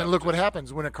they Right, ended and then up look what just-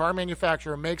 happens. When a car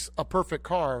manufacturer makes a perfect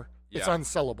car, it's Yeah.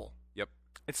 unsellable. Yep.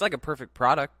 It's like a perfect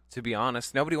product, to be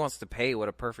honest. Nobody wants to pay what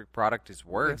a perfect product is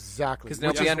worth. Exactly. Because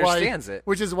Which nobody is why- understands it.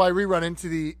 Which is why we run into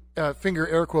the finger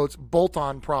air quotes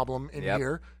bolt-on problem in Yep.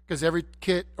 here, because every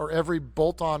kit or every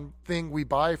bolt-on thing we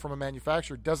buy from a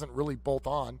manufacturer doesn't really bolt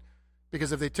on,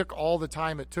 because if they took all the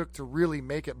time it took to really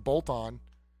make it bolt on,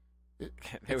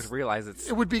 They would realize it's.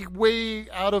 it would be way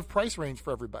out of price range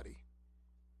for everybody.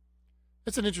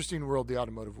 It's an interesting world, the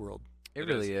automotive world. It It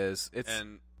really is. It's.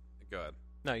 And go ahead.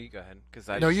 No, you go ahead, because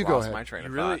I No, just you go lost ahead. my train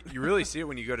of thought. You really see it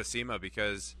when you go to SEMA,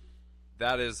 because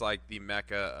that is like the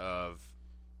mecca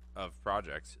of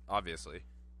projects, obviously.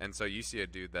 And so you see a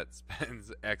dude that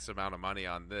spends X amount of money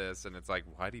on this, and it's like,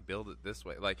 why'd he build it this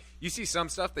way? Like, you see some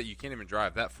stuff that you can't even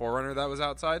drive. That 4Runner that was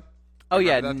outside, Oh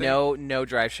yeah, Remember that thing? no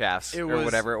drive shafts or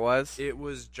whatever it was. It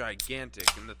was gigantic,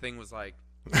 and the thing was like,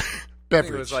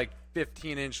 Beverage. it was like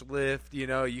 15-inch lift. You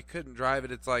know, you couldn't drive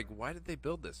it. It's like, why did they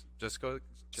build this? Just so it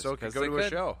could because go they to a could.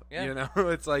 show. Yeah. You know,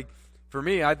 it's like, for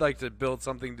me, I'd like to build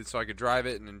something so I could drive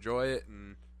it and enjoy it.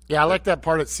 And Yeah, I like that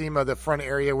part at SEMA, the front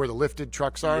area where the lifted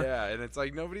trucks are. yeah, and it's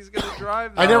like nobody's gonna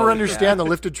drive that. I never Oh, understand yeah. the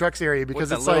lifted trucks area With because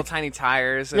the it's little like tiny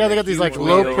tires. Yeah, and they the got these, like, huge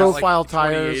low wheels. profile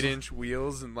tires. 28-inch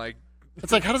wheels and like.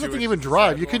 it's like how does that 2 thing even inches of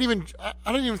drive? You sidewall. couldn't even.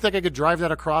 I don't even think I could drive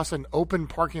that across an open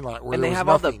parking lot where And there they was have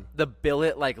nothing. all the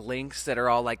billet like links that are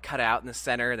all like cut out in the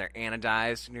center and they're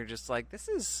anodized, and you're just like, this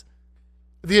is.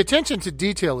 The attention to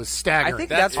detail is staggering. I think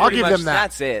That's that's I'll pretty give much, them that.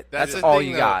 That's it. That's the all thing,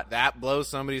 you though. got. That blows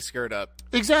somebody's skirt up.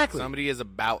 Exactly. Somebody is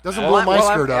about Doesn't that. blow my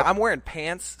skirt I'm, up. I'm wearing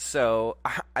pants, so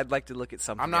I'd like to look at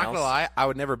something. I'm not else. gonna lie. I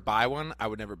would never buy one. I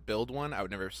would never build one. I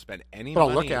would never spend any But I'll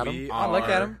money. look at 'em. We I'll look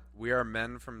at are- 'em. We are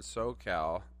men from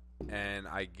SoCal, and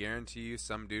I guarantee you,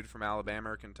 some dude from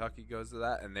Alabama or Kentucky goes to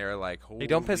that, and they're like, "Holy Hey,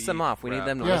 don't piss them off. We need crap."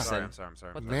 them to Yeah. listen. I'm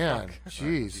sorry. What the Man, fuck?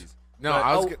 jeez. No, But,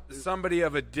 I was. somebody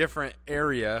of a different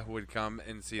area would come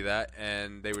and see that,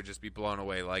 and they would just be blown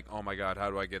away. Like, oh my god,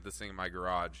 how do I get this thing in my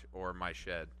garage or my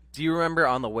shed? Do you remember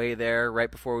on the way there,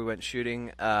 right before we went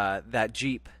shooting, that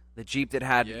Jeep? The Jeep that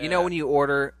had, you know, Yeah. when you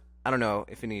order, I don't know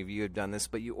if any of you have done this,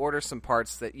 but you order some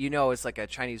parts that you know it's like a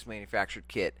Chinese manufactured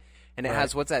kit. And it Right.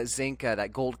 has, what's that zinc,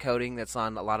 that gold coating that's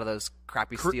on a lot of those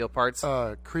crappy steel parts?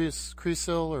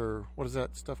 Creosil or what is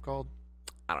that stuff called?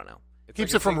 I don't know. It's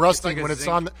Keeps like it from a zinc- rusting like a when it's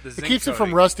zinc- on. the It zinc keeps it from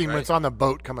coating, rusting when right? it's on the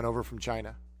boat coming over from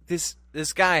China. This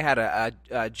guy had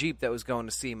a Jeep that was going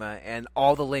to SEMA, and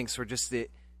all the links were just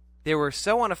they were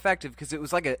so ineffective because it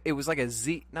was like a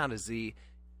Z, not a Z.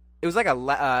 It was like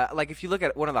like if you look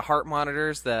at one of the heart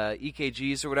monitors, the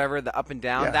EKGs or whatever, the up and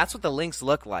down. Yeah. That's what the links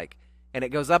look like, and it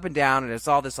goes up and down, and it's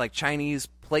all this like Chinese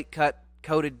plate cut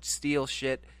coated steel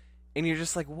shit, and you're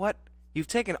just like, what? You've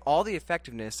taken all the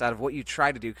effectiveness out of what you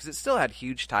tried to do because it still had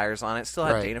huge tires on it, still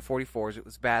had Right. Dana 44s. It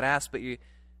was badass, but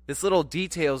this little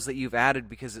details that you've added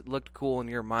because it looked cool in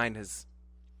your mind has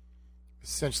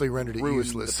Essentially rendered it ruined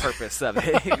useless. the purpose of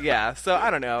it. Yeah, so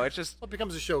I don't know. It's just Well, it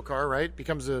becomes a show car, right?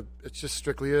 It's just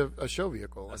strictly a show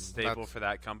vehicle. A And staple that's- for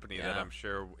that company that Yeah. I'm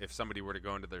sure if somebody were to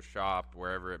go into their shop,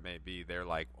 wherever it may be, they're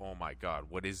like, oh my god,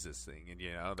 what is this thing? And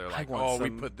you know, they're like, want oh, we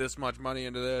some- put this much money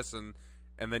into this, and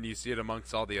then you see it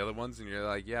amongst all the other ones, and you're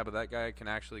like, yeah, but that guy can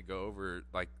actually go over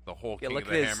like the whole yeah, King look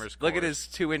of at the his Hammers. look at course.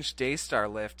 his 2-inch Daystar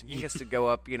lift. He gets to go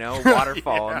up,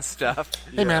 waterfall Yeah. and stuff.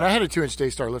 Hey man, I had a 2-inch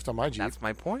Daystar lift on my Jeep. That's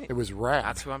my point. It was rad.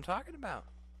 That's who I'm talking about.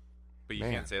 But you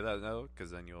Man. can't say that though,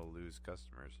 because then you'll lose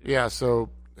customers. Yeah,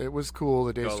 so it was cool.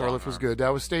 The Daystar long lift was arm. good. That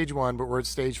was stage 1, but we're at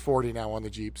stage 40 now on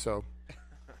the Jeep, so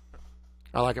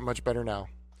I like it much better now.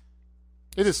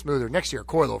 It is smoother. Next year,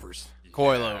 coilovers.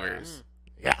 Coilovers.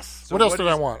 Yes. So what else what did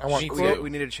I is- want? I want We coil-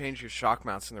 need to change your shock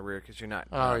mounts in the rear because you're not.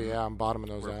 Oh yeah, I'm bottoming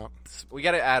those out. We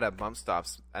got to add a bump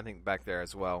stops, I think, back there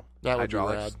as well. That would be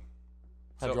Hydraulics. rad.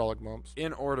 So- Hydraulic bumps.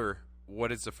 In order,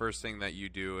 what is the first thing that you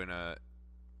do in a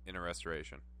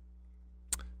restoration?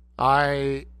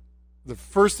 The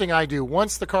first thing I do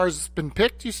once the car's been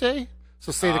picked, you say?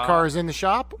 So say the car is in the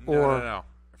shop, or No.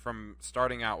 From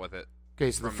starting out with it. okay.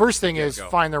 So the from first thing the is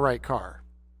get-go. find the right car.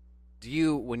 Do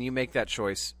you, when you make that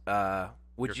choice,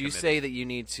 would You're you say that you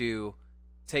need to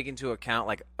take into account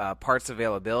like parts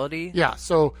availability? Yeah.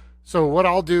 So what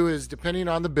I'll do is depending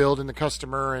on the build and the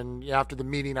customer, and after the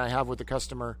meeting I have with the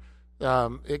customer,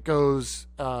 it goes.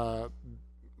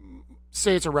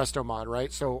 Say it's a resto mod,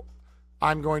 right? So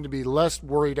I'm going to be less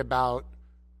worried about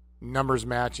numbers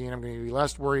matching. I'm going to be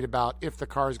less worried about if the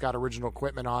car's got original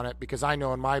equipment on it because I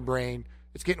know in my brain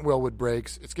it's getting Wellwood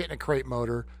brakes, it's getting a crate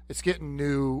motor, it's getting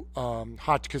new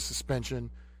Hotchkiss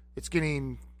suspension, it's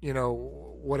getting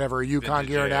whatever Yukon Vintage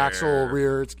gear and air. axle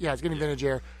rear. It's getting vintage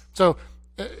air. So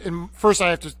first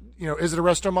I have to is it a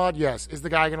resto mod? Yes. Is the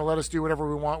guy going to let us do whatever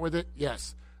we want with it?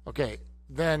 Yes. Okay.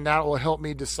 Then that will help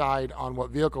me decide on what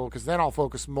vehicle because then I'll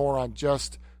focus more on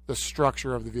just the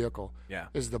structure of the vehicle. Yeah.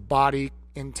 Is the body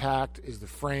intact? Is the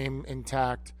frame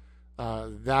intact?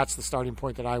 That's the starting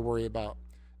point that I worry about.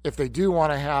 If they do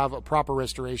want to have a proper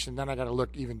restoration, then I got to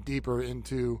look even deeper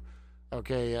into,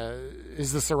 okay,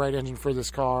 is this the right engine for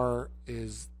this car?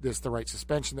 Is this the right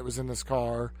suspension that was in this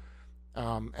car?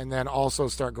 And then also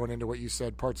start going into what you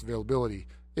said, parts availability.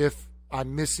 If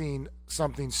I'm missing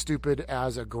something stupid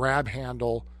as a grab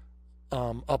handle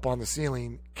up on the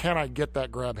ceiling, can I get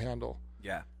that grab handle?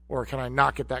 Yeah. Or can I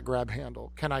not get that grab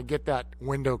handle? Can I get that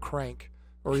window crank?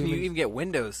 Or Can you even get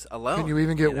windows alone? can you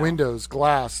even get know? windows,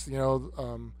 glass?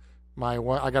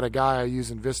 I got a guy I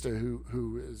use in Vista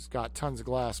who has got tons of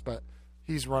glass, but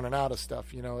he's running out of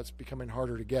stuff. It's becoming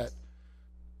harder to get.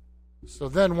 So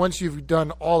then once you've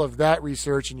done all of that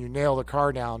research and you nail the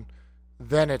car down,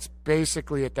 then it's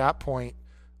basically at that point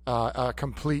a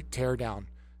complete teardown.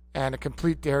 And a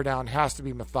complete teardown has to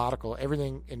be methodical.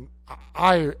 Everything, and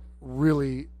I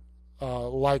really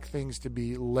like things to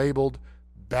be labeled,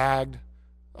 bagged.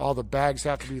 All the bags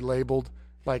have to be labeled.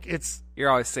 Like You're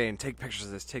always saying, take pictures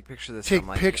of this, take pictures of this. Take I'm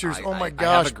like, pictures. Oh my I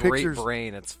gosh, have a great pictures.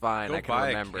 brain. It's fine. Go I can buy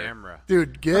remember. a camera.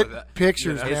 Dude, get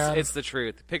pictures, man. It's the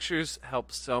truth. Pictures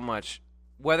help so much.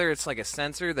 Whether it's like a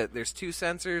sensor that there's 2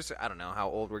 sensors. I don't know how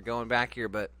old we're going back here,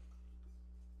 but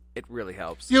it really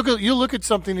helps. You'll look at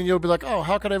something and you'll be like, oh,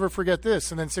 how could I ever forget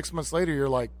this? And then 6 months later, you're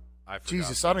like,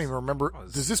 Jesus, I don't even remember.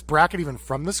 Does this bracket even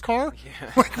from this car?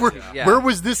 Yeah. Like, where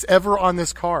was this ever on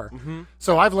this car? Mm-hmm.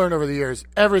 So I've learned over the years,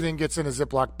 everything gets in a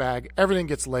Ziploc bag. Everything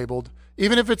gets labeled.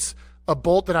 Even if it's a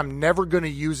bolt that I'm never going to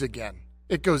use again,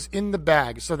 it goes in the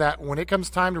bag so that when it comes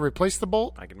time to replace the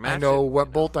bolt, I know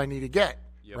what bolt I need to get,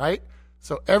 right?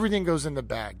 So everything goes in the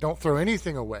bag. Don't throw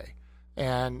anything away.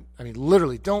 And, I mean,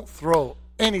 literally, don't throw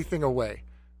anything away.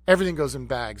 Everything goes in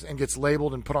bags and gets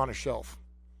labeled and put on a shelf.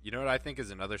 You know what I think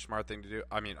is another smart thing to do?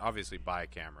 I mean, obviously buy a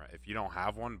camera. If you don't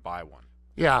have one, buy one.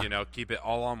 Yeah. You know, keep it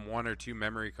all on 1 or 2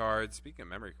 memory cards. Speaking of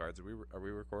memory cards, are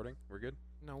we recording? We're good?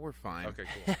 No, we're fine. Okay,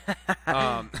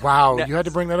 cool. Wow, you had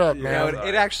to bring that up, man. No,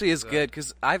 it actually is good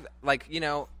because I've, like, you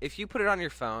know, if you put it on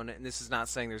your phone, and this is not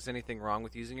saying there's anything wrong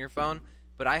with using your phone,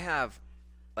 but I have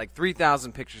like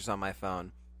 3,000 pictures on my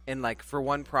phone, and like for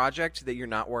one project that you're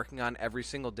not working on every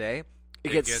single day,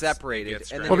 it gets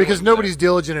separated. And well, because nobody's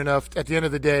diligent enough at the end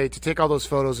of the day to take all those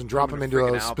photos and drop them into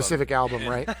a specific album,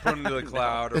 right? Put them to the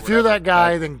cloud. Or if you're that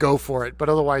guy, then go for it. But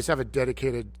otherwise, have a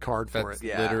dedicated card for it.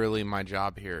 That's literally my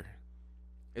job here.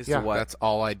 That's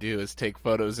all I do is take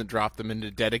photos and drop them into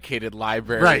dedicated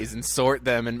libraries and sort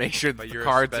them and make sure that the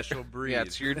cards. A special breed.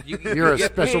 Yeah, you're a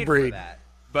special breed.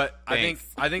 But I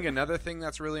think another thing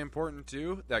that's really important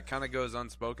too, that kind of goes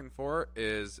unspoken for,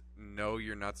 is know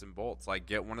your nuts and bolts. Like,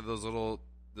 get one of those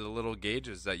little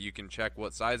gauges that you can check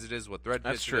what size it is, what thread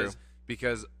pitch it is.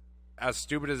 Because as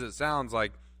stupid as it sounds,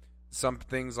 like some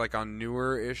things like on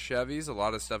newer-ish Chevys, a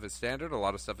lot of stuff is standard, a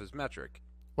lot of stuff is metric.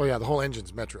 Well, yeah, the whole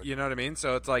engine's metric. You know what I mean?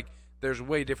 So it's like there's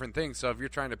way different things. So if you're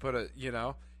trying to put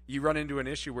you run into an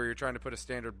issue where you're trying to put a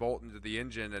standard bolt into the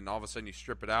engine and all of a sudden you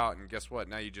strip it out, and guess what?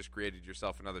 Now you just created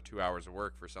yourself another 2 hours of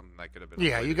work for something that could have been.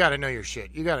 Yeah, you got to know your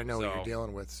shit. You got to know what you're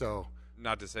dealing with. So,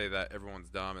 not to say that everyone's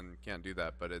dumb and can't do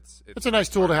that, but it's a nice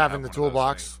tool to have in the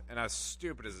toolbox. And as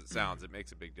stupid as it sounds, it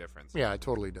makes a big difference. Yeah, it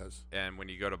totally does. And when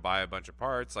you go to buy a bunch of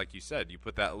parts, like you said, you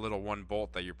put that little one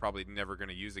bolt that you're probably never going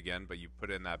to use again, but you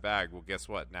put it in that bag. Well, guess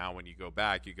what? Now when you go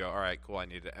back, you go, all right, cool, I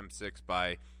need an M6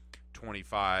 by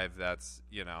 25. That's,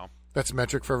 That's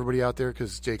metric for everybody out there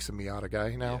because Jake's a Miata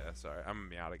guy now. Yeah, sorry. I'm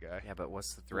a Miata guy. Yeah, but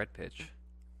what's the thread pitch?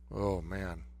 Oh,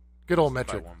 man. Good old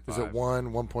metric. Is it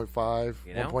 1, 1.5,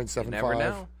 1.75? You never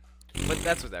know. But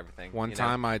that's with everything. One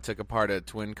time I took apart a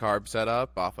twin carb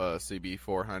setup off a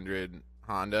CB400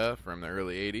 Honda from the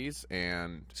early 80s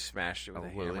and smashed it with a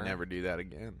hammer. I'll really never do that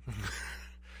again.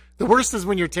 The worst is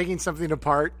when you're taking something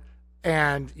apart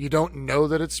and you don't know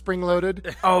that it's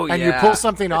spring-loaded. Oh, yeah. And you pull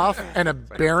something off and a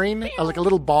bearing, like a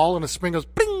little ball and a spring goes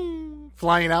bing,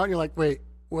 flying out. And you're like, wait,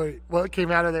 what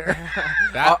came out of there?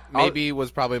 That maybe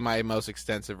was probably my most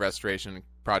extensive restoration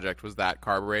project, was that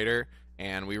carburetor.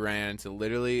 And we ran into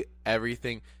literally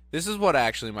everything. This is what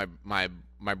actually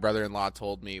my brother-in-law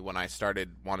told me when I started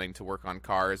wanting to work on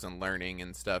cars and learning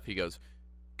and stuff. He goes,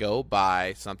 go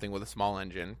buy something with a small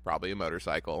engine, probably a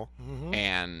motorcycle,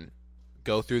 and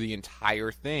go through the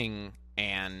entire thing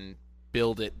and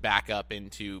build it back up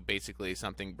into basically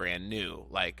something brand new.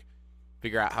 Like,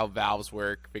 figure out how valves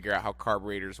work, figure out how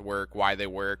carburetors work, why they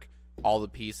work, all the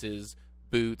pieces,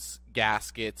 boots,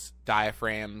 gaskets,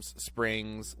 diaphragms,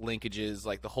 springs, linkages,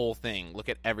 like the whole thing. Look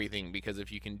at everything, because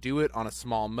if you can do it on a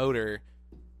small motor,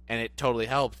 and it totally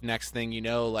helped, next thing you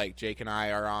know, like Jake and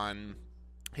I are on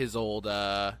his old,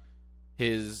 what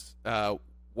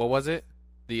was it?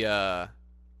 The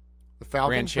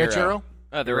Falcon? Ranchero.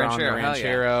 Oh, the Ranchero.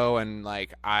 Ranchero, and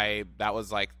like that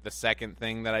was like the second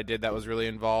thing that I did that was really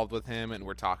involved with him, and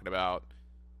we're talking about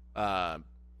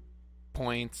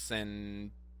points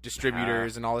and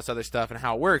distributors and all this other stuff and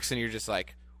how it works, and you're just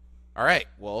like, all right,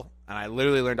 well, and I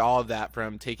literally learned all of that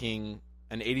from taking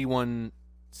an 81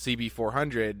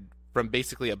 CB400 from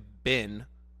basically a bin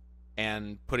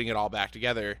and putting it all back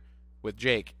together with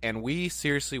Jake. And we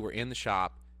seriously were in the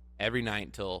shop every night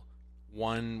until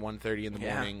 1:30 in the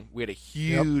morning. We had a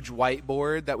huge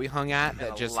whiteboard that we hung at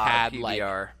that just had like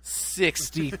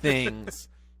 60 things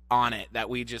on it that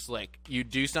we just, like, you'd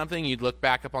do something, you'd look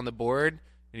back up on the board,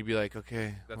 you'd be like,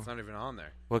 okay, That's not even on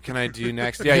there. what can I do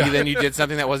next? Yeah, then you did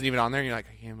something that wasn't even on there, and you're like,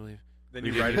 I can't believe. Then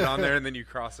you write it on there, and then you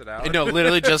cross it out. No,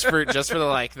 literally just for the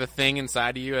like the thing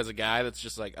inside of you as a guy that's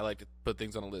just like I like to put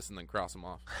things on a list and then cross them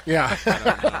off. Yeah.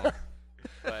 I don't know.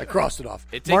 I crossed it off.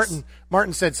 It takes-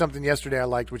 Martin said something yesterday I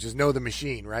liked, which is know the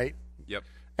machine, right? Yep.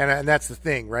 And that's the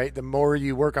thing, right? The more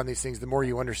you work on these things, the more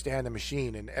you understand the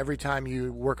machine. And every time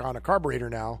you work on a carburetor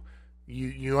now,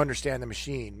 you understand the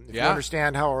machine. If you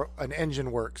understand how an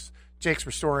engine works. Jake's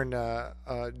restoring,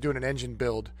 doing an engine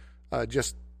build,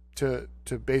 just to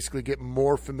basically get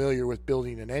more familiar with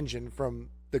building an engine from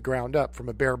the ground up, from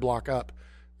a bare block up.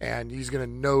 And he's going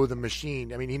to know the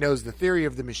machine. I mean, he knows the theory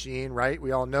of the machine, right?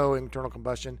 We all know internal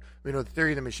combustion. We know the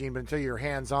theory of the machine, but until you're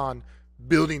hands-on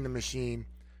building the machine,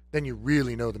 then you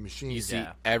really know the machine. You see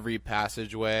every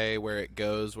passageway, where it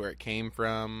goes, where it came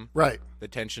from. Right. The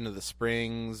tension of the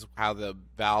springs, how the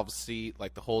valves seat,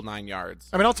 like the whole 9 yards.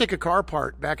 I mean, I'll take a car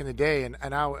apart back in the day, and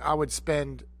I would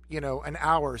spend, an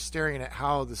hour staring at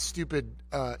how the stupid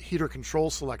heater control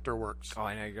selector works. Oh,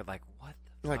 I know. You're like, what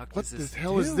the You're fuck like, what does the this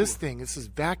hell do? is this thing? This is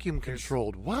vacuum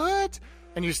controlled. What?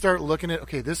 And you start looking at,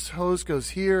 okay, this hose goes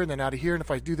here and then out of here, and if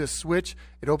I do this switch,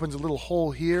 it opens a little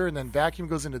hole here, and then vacuum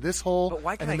goes into this hole, But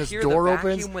why and can then I this hear door the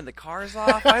vacuum opens. when the car's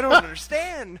off? I don't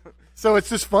understand. So it's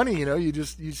just funny, you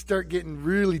start getting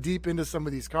really deep into some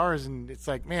of these cars, and it's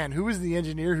like, man, who was the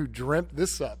engineer who dreamt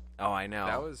this up? Oh, I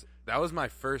know. That was my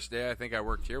first day. I think I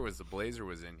worked here. Was the Blazer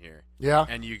was in here? Yeah.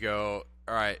 And you go,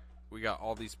 all right, we got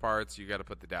all these parts. You got to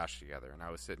put the dash together. And I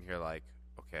was sitting here like,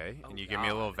 okay. And you give me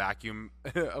a little vacuum,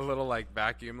 a little like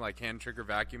vacuum, like hand trigger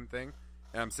vacuum thing.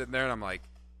 And I'm sitting there and I'm like,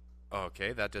 oh,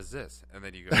 okay, that does this. And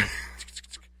then you go,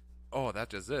 oh, that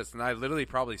does this. And I literally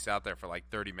probably sat there for like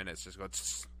 30 minutes, just go,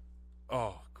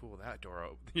 oh, cool, that door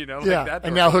open. Like Yeah, that door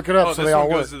and now hook it up oh, so this they all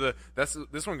one goes work. to the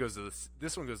this one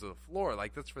goes to the floor.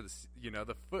 Like that's for the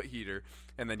the foot heater.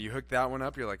 And then you hook that one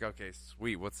up. You're like, okay,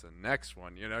 sweet. What's the next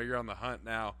one? You're on the hunt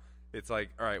now. It's like,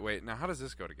 all right, wait. Now, how does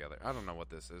this go together? I don't know what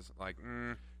this is. Like,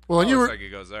 well, and you looks were like it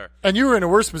goes there. And you were in a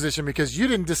worse position because you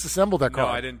didn't disassemble that car. No,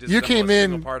 I didn't. You disassemble came a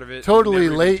single in part of it, totally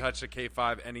never late. Even touched a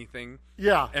K5 anything.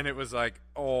 Yeah. And it was like,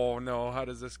 oh no, how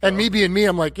does this go? And me being me,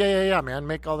 I'm like, yeah, man,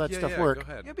 make all that stuff work.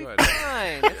 Go ahead. You'll be go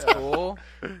ahead. fine. It's cool.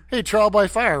 Hey, trial by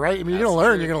fire, right? I mean, you're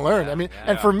That's going to true. learn. Yeah, I mean,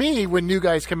 yeah. and for me, when new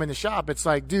guys come in the shop, it's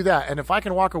like, do that. And if I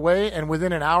can walk away and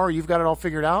within an hour you've got it all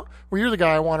figured out, well, you're the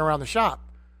guy I want around the shop.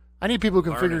 I need people who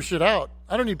can figure shit out.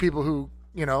 I don't need people who,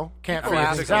 can't figure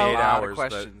ask things me out. 8 a lot of hours,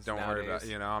 questions but don't worry nowadays.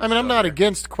 about. I mean, I'm still not here.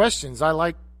 against questions. I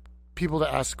like people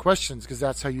to ask questions because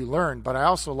that's how you learn. But I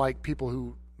also like people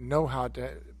who know how to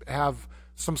have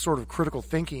some sort of critical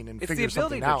thinking and It's figure the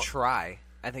ability something out. to try,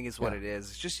 I think is what Yeah. it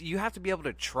is. It's just you have to be able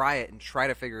to try it and try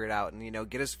to figure it out and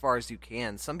get as far as you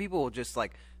can. Some people will just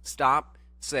like stop,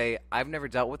 say, I've never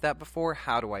dealt with that before.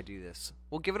 How do I do this?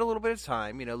 We'll give it a little bit of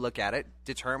time, look at it,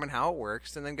 determine how it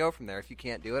works, and then go from there. If you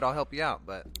can't do it, I'll help you out.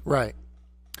 But Right.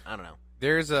 I don't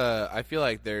know. I feel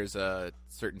like there's a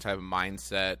certain type of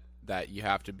mindset that you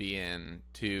have to be in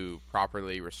to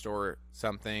properly restore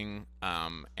something,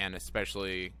 and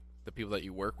especially the people that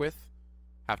you work with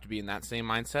have to be in that same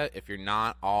mindset. If you're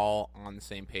not all on the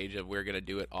same page of we're going to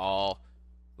do it all,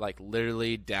 like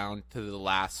literally down to the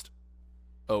last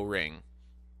O-ring,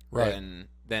 Right.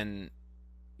 then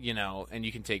and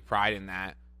you can take pride in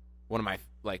that. One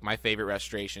of my favorite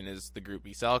restoration is the Group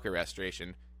B Celica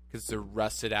restoration because it's a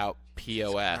rusted out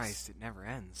POS. Christ, it never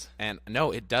ends. And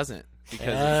no, it doesn't because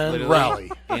And it's rally.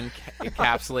 literally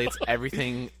encapsulates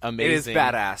everything amazing. It is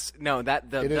badass. No, that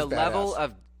It is the level badass.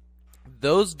 of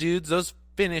Those dudes, those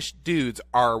finished dudes,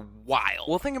 are wild.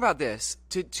 well, think about this: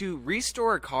 to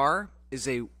restore a car is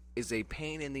a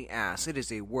pain in the ass. It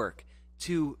is a work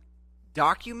to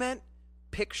document,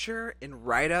 picture, and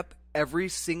write up every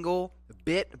single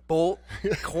bit, bolt,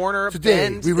 corner, Today,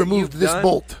 bend. we that removed you've this done.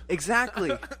 bolt.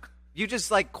 Exactly. You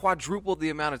just like quadrupled the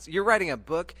amount of. You're writing a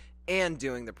book and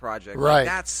doing the project. Right. Like,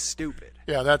 that's stupid.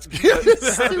 Yeah, that's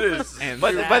And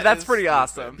But that's pretty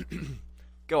awesome.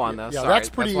 Go on though. Yeah, Sorry. that's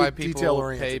pretty That's why detail people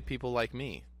oriented. pay people like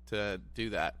me to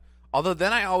do that. Although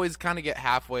then I always kind of get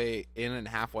halfway in and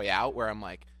halfway out where I'm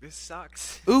like, This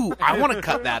sucks. ooh, I want to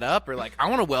cut that up, or like I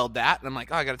want to weld that, and I'm like,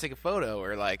 oh, I got to take a photo,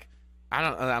 or like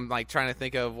I'm like trying to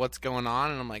think of what's going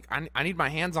on, and I'm like, I need my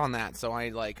hands on that so I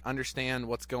like understand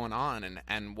what's going on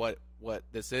and what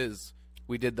this is.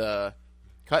 We did the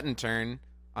cut and turn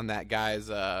on that guy's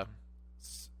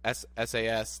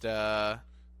SAS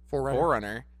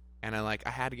Forerunner, and I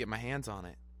had to get my hands on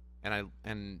it, and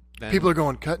then People are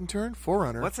going cut and turn,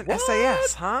 Forerunner. What's an What?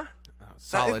 SAS, huh?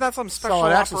 solid. Isn't that some special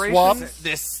Solid axle operations? swap?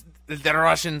 This the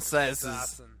Russian says is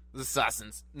Assassin. the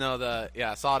assassins. No,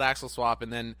 solid axle swap,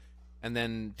 and then And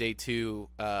then day 2,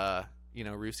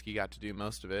 Ruski got to do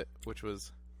most of it, which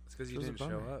was. It's because you didn't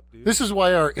show up, dude. This is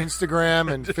why our Instagram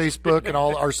and Facebook and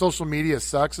all our social media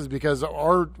sucks, is because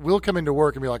we'll come into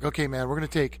work and be like, okay, man, we're going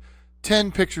to take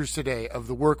 10 pictures today of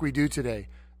the work we do today.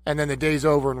 And then the day's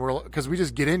over, and because we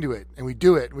just get into it and we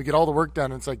do it and we get all the work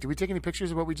done. And it's like, did we take any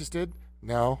pictures of what we just did?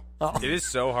 No. Oh. It is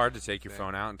so hard to take your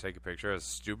phone out and take a picture. As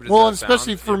stupid as Well, that and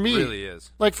especially sounds, for it me, really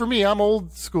is. Like for me, I'm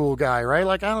old school guy, right?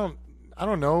 Like I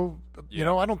don't know,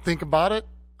 I don't think about it.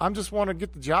 I just want to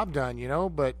get the job done,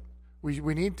 But we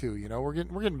need to, we're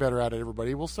getting better at it.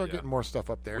 Everybody, we'll start getting more stuff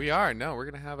up there. We are. No, we're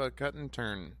gonna have a cut and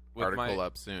turn article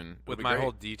up soon. With my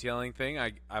whole detailing thing,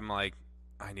 I'm like,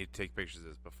 I need to take pictures of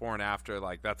this before and after.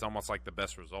 Like that's almost like the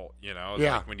best result, Yeah.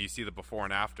 Like when you see the before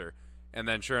and after, and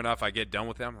then sure enough, I get done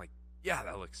with it. I'm like, yeah,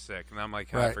 that looks sick. And I'm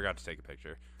like, I forgot to take a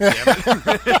picture.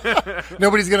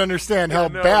 Nobody's gonna understand how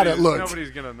bad it looked.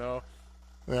 Nobody's gonna know.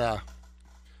 Yeah.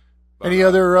 But, any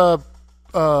other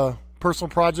personal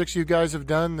projects you guys have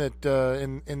done that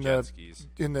in jet skis?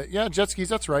 Jet skis.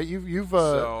 That's right. You've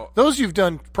those you've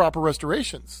done proper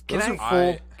restorations. Those are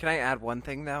full. Can I add one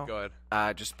thing though? Go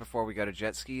ahead. Just before we go to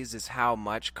jet skis, is how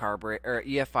much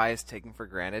EFI is taken for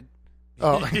granted.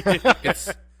 Oh,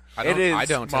 I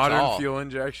don't modern at all. fuel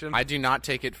injection. I do not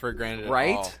take it for granted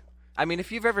right? at all. I mean,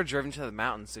 if you've ever driven to the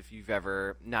mountains, if you've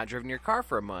ever not driven your car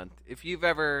for a month, if you've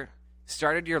ever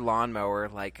started your lawnmower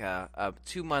like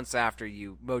 2 months after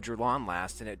you mowed your lawn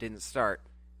last and it didn't start.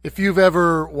 If you've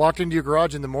ever walked into your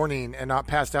garage in the morning and not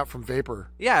passed out from vapor.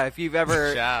 Yeah, if you've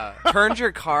ever turned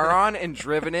your car on and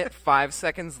driven it 5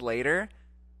 seconds later,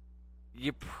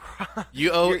 you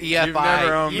owe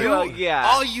EFI. Yeah.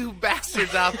 All you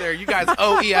bastards out there, you guys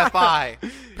owe EFI.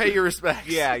 Pay your respects.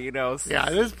 Yeah, Yeah,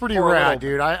 it is pretty rad,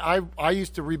 dude. I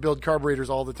used to rebuild carburetors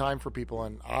all the time for people,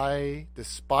 and I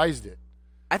despised it.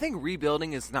 I think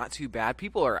rebuilding is not too bad.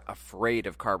 People are afraid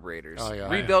of carburetors. Oh, yeah.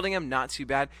 Rebuilding them, not too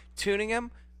bad. Tuning them,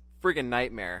 friggin'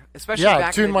 nightmare. Especially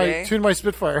back in the day. Tune my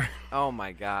Spitfire. Oh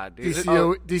my god, dude.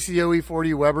 DCO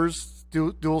E40 Webers,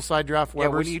 dual side draft Webers.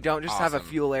 Yeah, when you don't just have a Awesome.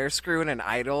 fuel air screw and an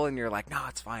idle, and you're like, no,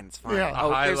 it's fine, it's fine. Yeah.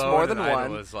 Oh, there's more than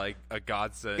one. Is like a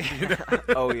godsend.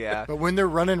 Oh yeah. But when they're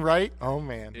running right, oh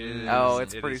man.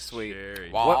 It's pretty sweet.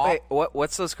 Scary. Wow.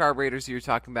 What's those carburetors you were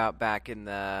talking about back in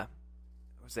the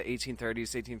was it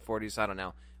 1830s, 1840s? I don't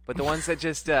know. But the ones that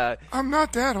just I'm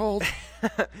not that old.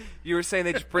 you were saying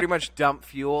they just pretty much dump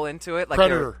fuel into it, like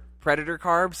Predator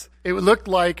carbs. It looked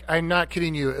like, I'm not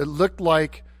kidding you, it looked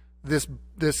like this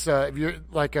if you're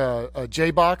like a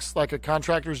J box, like a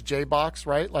contractor's J box,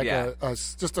 right? Like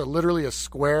just literally a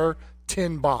square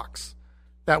tin box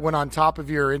that went on top of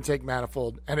your intake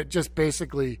manifold, and it just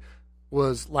basically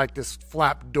was like this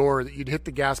flap door that you'd hit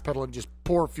the gas pedal and just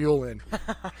pour fuel in.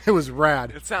 It was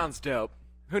rad. It sounds dope.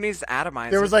 Who needs to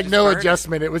atomize? There was it? like Just no burn it?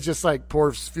 adjustment. It was just like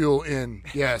pour fuel in.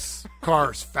 Yes,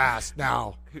 cars fast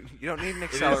now. You don't need an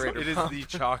accelerator. It is pump. the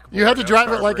chalkboard. You had to of drive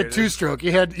it like a carburetors. two-stroke.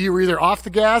 You were either off the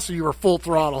gas or you were full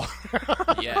throttle.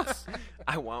 Yes.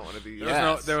 I want one of these.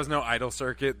 There was no idle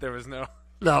circuit. There was no.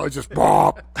 No, it was just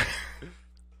bop.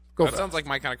 Go That fast. sounds like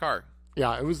my kind of car.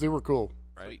 Yeah, it was. They were cool.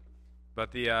 Right.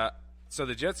 But the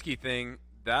jet ski thing,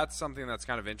 that's something that's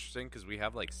kind of interesting because we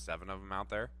have like 7 of them out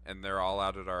there, and they're all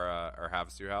out at our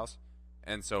Havasu house,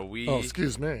 and so we. Oh,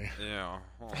 excuse me. Oh.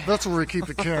 That's where we keep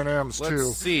the Can-Ams Let's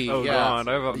too. see. Oh, yeah. God,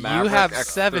 I have a You Maverick have X3.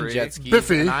 7 jet skis,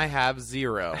 Biffy. and I have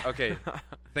 0. Okay,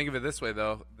 think of it this way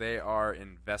though: they are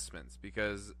investments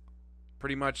because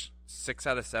pretty much 6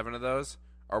 out of 7 of those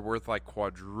are worth like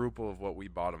quadruple of what we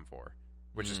bought them for,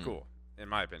 which is cool in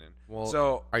my opinion. Well,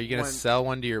 so are you going to sell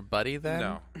one to your buddy then?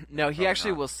 No. No, he Probably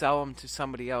actually not. will sell them to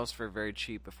somebody else for very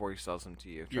cheap before he sells them to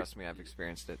you. Trust me, I've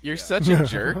experienced it. You're such a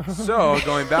jerk. So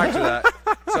going back to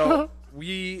that, so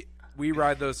we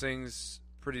ride those things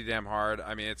pretty damn hard.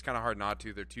 I mean, it's kind of hard not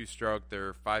to. They're 2-stroke.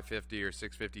 They're 550 or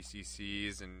 650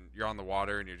 cc's, and you're on the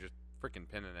water and you're just freaking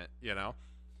pinning it,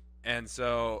 And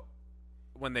so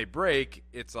when they break,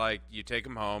 it's like you take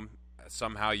them home.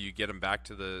 Somehow you get them back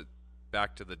to the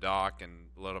dock and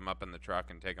load them up in the truck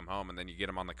and take them home, and then you get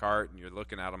them on the cart and you're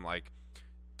looking at them like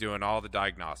doing all the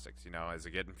diagnostics. Is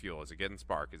it getting fuel? Is it getting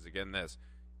spark? Is it getting this?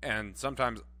 And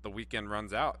sometimes the weekend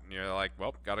runs out and you're like,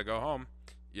 well, gotta go home,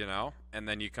 and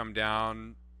then you come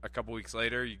down a couple weeks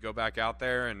later, you go back out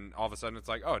there, and all of a sudden it's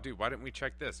like, oh dude, why didn't we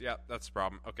check this? Yeah, that's the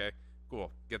problem. Okay,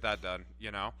 cool, get that done.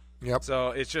 Yep. So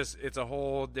it's a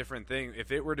whole different thing.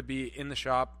 If it were to be in the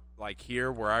shop like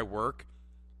here where I work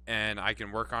and I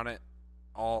can work on it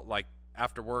all like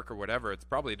after work or whatever, it's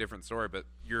probably a different story. But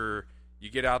you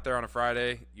get out there on a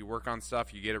Friday, you work on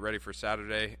stuff, you get it ready for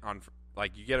Saturday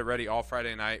you get it ready all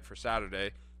Friday night for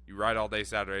Saturday. You ride all day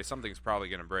Saturday. Something's probably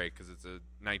going to break because it's a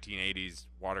 1980s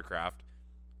watercraft.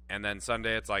 And then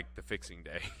Sunday, it's like the fixing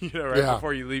day. Right Yeah.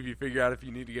 before you leave, you figure out if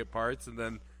you need to get parts. And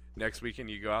then next weekend,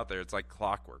 you go out there. It's like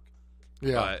clockwork.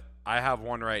 Yeah. But I have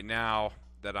one right now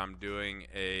that I'm doing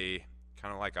a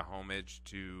kind of like a homage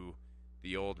to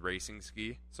the old racing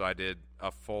ski. So I did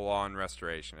a full-on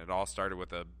restoration. It all started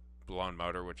with a blown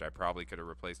motor, which I probably could have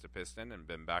replaced a piston and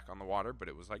been back on the water. But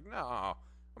it was like, no.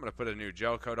 I'm going to put a new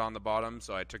gel coat on the bottom.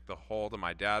 So I took the hole to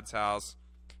my dad's house.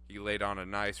 He laid on a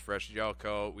nice fresh gel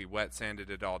coat. We wet sanded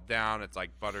it all down. It's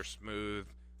like butter smooth.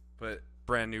 Put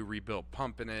brand new rebuilt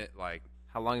pump in it. Like,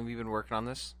 How long have you been working on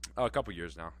this? a couple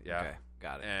years now. Yeah. Okay,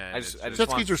 got it. And I just Jet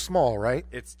want- skis are small, right?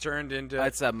 It's turned into.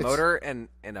 It's a motor and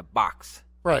a box.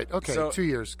 Right. Okay. So, 2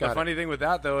 years. The Got it. funny thing with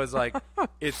that though is like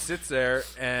it sits there,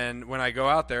 and when I go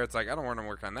out there, it's like I don't want to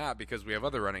work on that because we have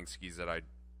other running skis that I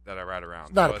ride around.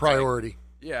 It's not So a it's like, priority.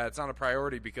 yeah, it's not a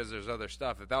priority because there's other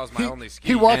stuff. If that was my only ski,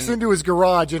 He walks And- into his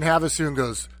garage in Havasu and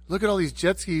goes, "Look at all these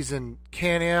jet skis and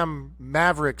Can-Am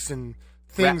Mavericks and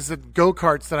things that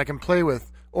go-karts that I can play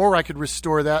with, or I could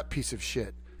restore that piece of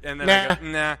shit." and then Nah. I go,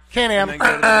 nah, Can-Am. and then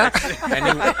go to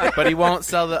the next- But he won't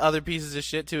sell the other pieces of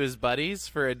shit to his buddies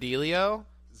for a dealio.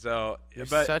 So, You're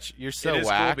but you're so it is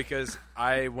whack. cool because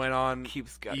I went on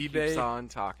Keeps eBay. on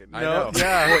talking. I know.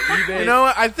 Yeah. Well, eBay. You know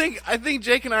what? I think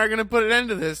Jake and I are gonna put an end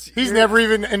to this. He's never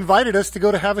even invited us to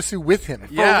go to Havasu with him.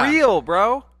 Yeah. For real,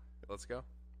 bro. Let's go.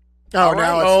 Oh,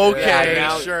 now it's Okay, Yeah,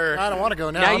 now- sure. I don't want to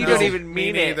go now. Now you No. don't even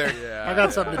mean it. neither. Yeah, I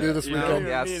got something to do this You weekend. know?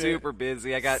 Yeah, Mean it. super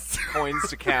busy. I got coins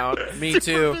to count. Me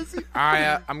too.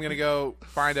 I'm gonna go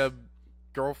find a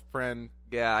girlfriend.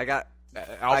 Yeah, I got.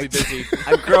 I'll be busy.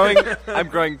 I'm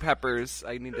growing peppers.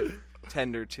 I need to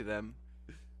tender to them.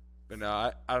 But no,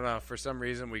 I don't know. For some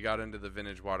reason, we got into the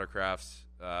vintage watercrafts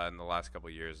in the last couple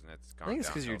of years, and it's gone. I think it's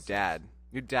because downhill your since. dad.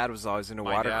 Your dad was always into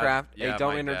My dad? watercraft. Yeah, hey,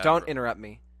 don't my dad. don't interrupt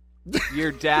me.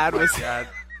 Your dad was. Dad.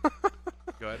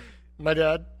 Go ahead. My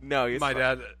dad. No, it's My fine.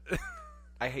 dad.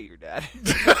 I hate your dad.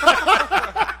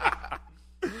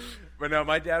 But no,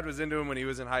 my dad was into him when he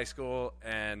was in high school,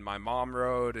 and my mom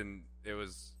rode, and it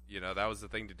was, that was the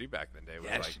thing to do back then. Day was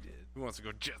Yeah, like, she did. who wants to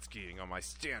go jet skiing on my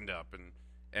stand up,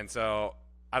 and so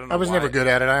I don't know. I was why. never good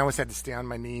at it. I always had to stay on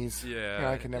my knees. Yeah,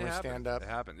 I could never it stand happened. up. It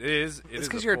happened. It is. It's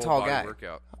 'cause a you're a tall full-body guy.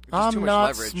 Workout. Just too I'm much not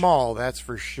leverage. small, that's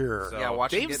for sure. So- Yeah,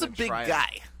 watch him Dave's get a in big try it. guy.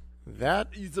 That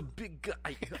He's a big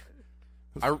guy.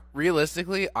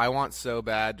 Realistically, I want so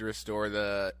bad to restore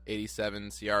the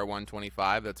 87 CR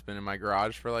 125 that's been in my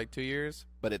garage for like 2 years,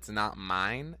 but it's not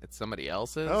mine. It's somebody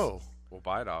else's. oh, We'll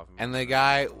buy it off him. And the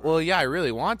guy, well, yeah, I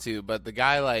really want to, but the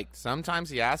guy, like, sometimes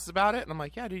he asks about it, and I'm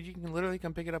like, yeah, dude, you can literally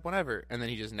come pick it up whenever. And then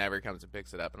he just never comes and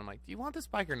picks it up. And I'm like, do you want this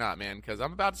bike or not, man? Because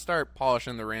I'm about to start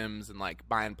polishing the rims and, like,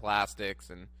 buying plastics.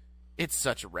 And it's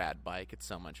such a rad bike. It's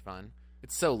so much fun.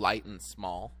 It's so light and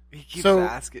small. He keeps so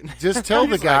asking. just tell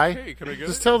the He's guy. like, hey, can I get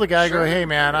Just it? tell the guy, Sure. go, hey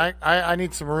man, I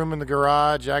need some room in the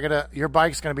garage. Your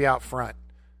bike's gonna be out front,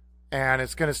 and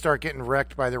it's gonna start getting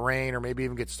wrecked by the rain or maybe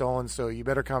even get stolen. So you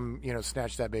better come,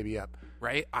 snatch that baby up.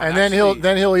 Right? And then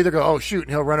he'll either go, oh shoot,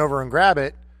 and he'll run over and grab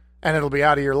it, and it'll be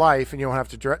out of your life, and you won't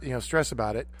have to stress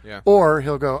about it. Yeah. Or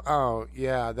he'll go, oh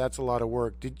yeah, that's a lot of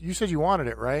work. You said you wanted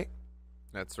it, right?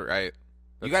 That's right.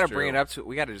 You got to bring it up to.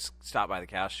 We got to just stop by the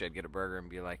cow shed, get a burger, and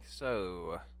be like,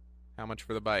 so. How much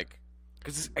for the bike?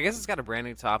 Because I guess it's got a brand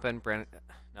new top end.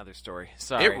 Another story.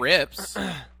 Sorry. It rips.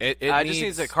 It just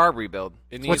needs a carb rebuild.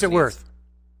 What's it worth?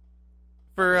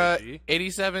 For OG?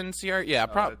 87 CR? Yeah,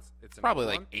 it's an probably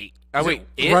old like one? 8. Is wait,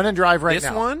 it run and drive right this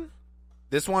now.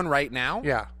 This one right now?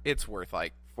 Yeah. It's worth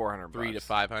like 400 3 to bucks.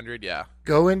 500, yeah.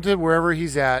 Go into wherever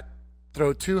he's at,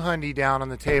 throw $200 down on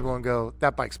the table, and go,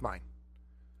 that bike's mine.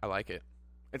 I like it.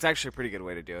 It's actually a pretty good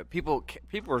way to do it. People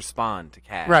respond to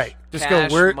cash. Right. Just Cash,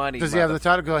 go, where money, does he have the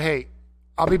title? Go, hey,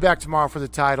 I'll be back tomorrow for the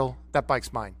title. That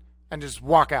bike's mine. And just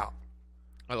walk out.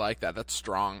 I like that. That's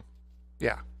strong.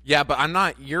 Yeah. Yeah, but I'm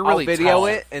not. You're I'll really video tall.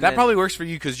 it, and that then- probably works for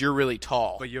you because you're really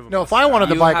tall. But you have a No, if I wanted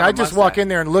the You bike, have a I'd just walk Mustang. in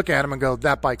there and look at him and go,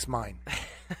 that bike's mine.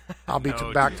 I'll be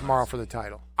No, back dude. tomorrow for the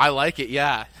title. I like it.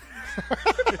 Yeah.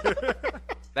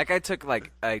 That guy took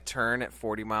like a turn at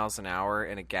 40 miles an hour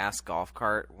in a gas golf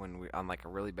cart on like a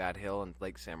really bad hill in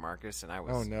Lake San Marcos, and I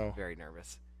was Oh, no. very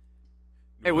nervous.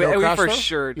 Hey, No we crash, for though?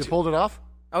 sure. You pulled it off?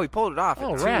 Oh, he pulled it off.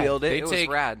 Oh, It rad. two-wheeled it. It was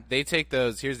rad. They take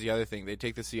those. Here's the other thing. They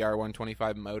take the CR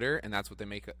 125 motor, and that's what they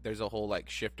make. There's a whole like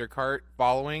shifter cart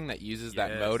following that uses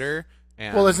that Yes. motor.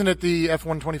 And, Well, isn't it the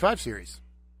F125 series?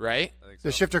 right? I think so.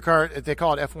 The shifter cart, they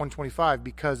call it F125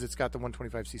 because it's got the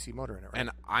 125cc motor in it, right?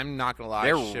 And I'm not gonna lie,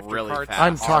 They're shifter really carts fast.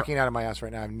 I'm are- talking out of my ass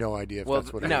right now. I have no idea if Well,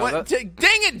 that's what it no, is. What? Dang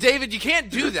it, David! You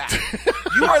can't do that.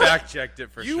 You fact checked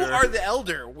it for You sure. are the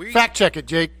elder. Fact check it,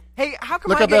 Jake. Hey, how come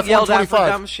Look I up get yelled at for F125.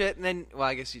 dumb shit and then? Well,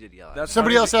 I guess you did yell at me. That's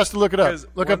Somebody funny else has to look it up. because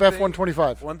Look one up thing-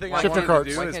 F125. One thing Why I Shifter wanted carts.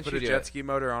 to do Why is can't put you a do jet it? ski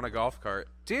motor on a golf cart,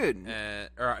 Dude.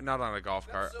 or not on a golf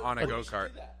cart, on a go kart.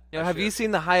 Have you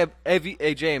seen the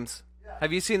Hey, James.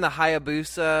 Have you seen the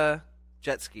Hayabusa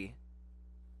jet ski?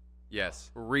 Yes,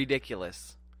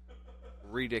 Ridiculous.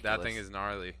 that thing is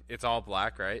gnarly. It's all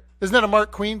black, right? Isn't that a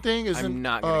Mark Queen thing? Isn't I'm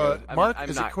not gonna go. Mark? I'm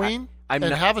is not- it Queen? I'm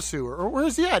and not- Havasu, or where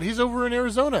is he at? He's over in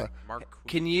Arizona. Mark.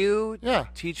 Can you Yeah.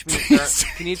 teach me?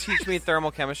 Can you teach me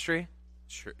thermal chemistry?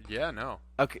 Sure. Yeah. No.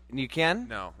 Okay, you can.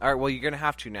 No. All right. Well, you're gonna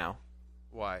have to now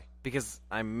Why? because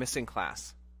I'm missing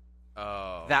class.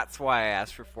 Oh. That's why I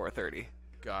asked for 4:30.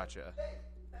 Gotcha.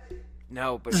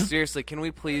 No, but seriously, can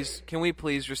we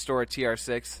please restore a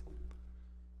TR6?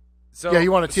 So Yeah,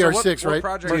 you want a so TR6, what right?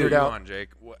 project Figured are you out. on, Jake?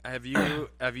 Have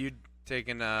you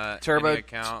taken Turbo any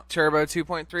account? Turbo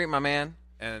 2.3, my man.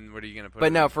 And what are you gonna put? But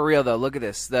in no, it? for real though, look at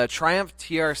this. The Triumph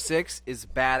TR6 is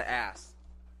badass.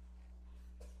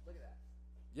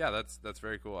 Yeah, that's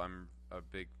very cool. I'm a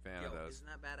big fan of those. Isn't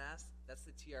that badass? That's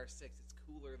the TR6. It's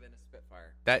cooler than a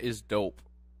Spitfire. That is dope.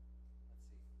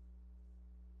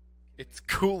 It's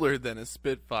cooler than a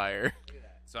Spitfire.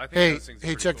 So I think Hey, those things are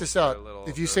hey, pretty check cool this for out. a little-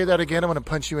 If you say that again, I'm going to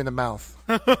punch you in the mouth.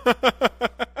 I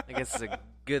guess it's a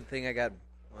good thing I got.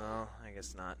 Well, I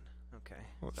guess not. Okay,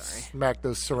 sorry. Smack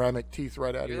those ceramic teeth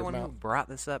right out of You're the your one who mouth. brought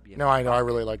this up. You No, I know. I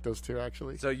really like those two,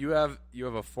 actually. So you have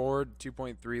a Ford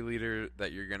 2.3 liter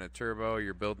that you're gonna turbo.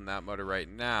 You're building that motor right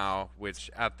now, which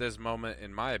at this moment,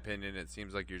 in my opinion, it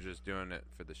seems like you're just doing it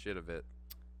for the shit of it.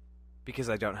 Because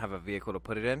I don't have a vehicle to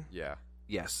put it in. Yeah.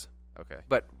 Yes, Okay.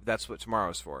 but that's what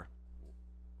tomorrow's for.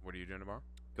 What are you doing tomorrow?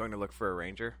 Going to look for a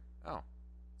Ranger. Oh,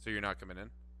 so you're not coming in?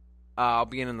 I'll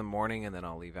be in the morning and then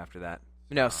I'll leave after that.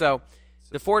 No, so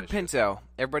the Ford Suspicious. Pinto.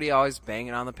 Everybody always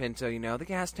banging on the Pinto. You know, the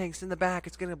gas tank's in the back.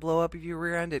 It's going to blow up if you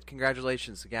rear end it.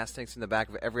 Congratulations. The gas tank's in the back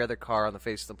of every other car on the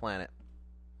face of the planet.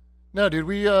 No, dude,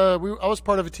 I was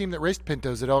part of a team that raced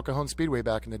Pintos at El Cajon Speedway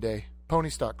back in the day. Pony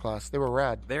stock class. They were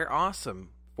rad. They're awesome.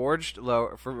 Forged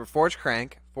forged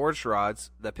crank, forged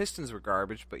rods. The pistons were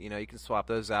garbage, but you know you can swap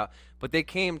those out. But they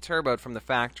came turboed from the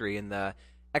factory in the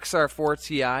XR4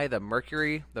 Ti, the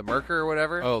Merker or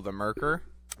whatever. Oh, the Merker.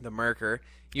 The Merker.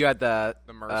 You had the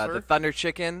Mercer? Thunder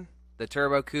Chicken, the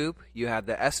Turbo Coupe. You had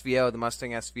the SVO, the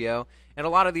Mustang SVO, and a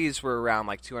lot of these were around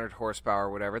like 200 horsepower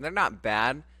or whatever. They're not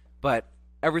bad, but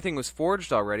everything was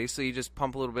forged already, so you just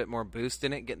pump a little bit more boost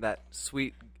in it, get that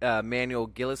sweet manual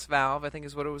Gillis valve, I think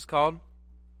is what it was called.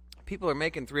 People are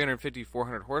making 350,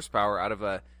 400 horsepower out of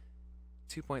a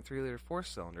 2.3 liter four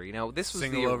cylinder. You know, this was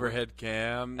Single the overhead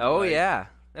cam. Oh like- yeah,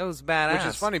 that was badass. Which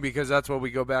is funny because that's what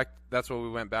we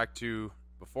went back to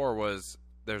before was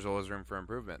there's always room for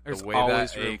improvement. There's the way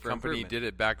always that room a for company improvement. did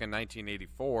it back in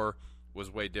 1984 was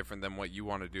way different than what you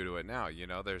want to do to it now. You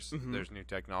know, there's new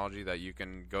technology that you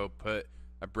can go put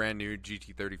a brand new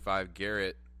GT35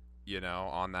 Garrett, you know,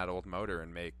 on that old motor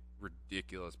and make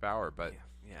ridiculous power. But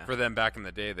Yeah. for them back in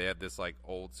the day, they had this like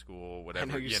old school whatever.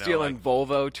 I know you're you know, stealing like,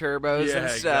 Volvo turbos yeah, and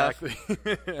stuff. exactly.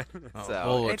 So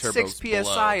Volvo it's turbos 6 psi.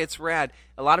 blow. It's rad.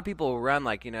 A lot of people run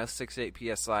like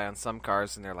 6-8 psi on some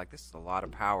cars, and they're like, "This is a lot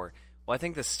of power." Well, I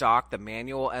think the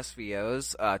manual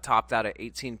SVOs topped out at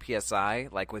 18 psi,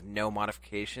 like with no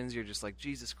modifications. You're just like,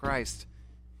 Jesus Christ,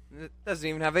 it doesn't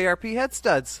even have ARP head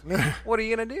studs. What are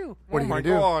you gonna do? What are you going to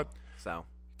do? So,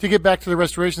 To get back to the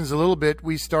restorations a little bit,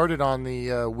 we started on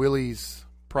the Willys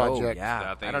project. oh yeah,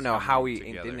 That thing I don't is know how coming we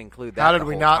together. didn't include that. How did the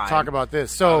we whole not time. talk about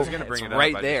this? I So, was going to bring It's it up. right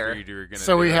I just there. figured you were gonna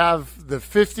so do we it. have the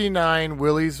 59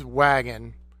 Willys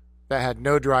wagon that had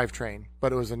no drivetrain,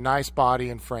 but it was a nice body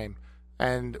and frame.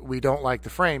 And we don't like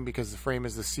the frame because the frame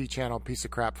is the C-channel piece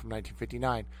of crap from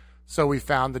 1959. So we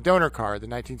found the donor car, the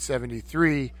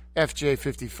 1973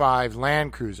 FJ55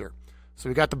 Land Cruiser. So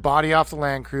we got the body off the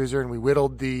Land Cruiser and we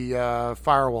whittled the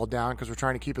firewall down because we're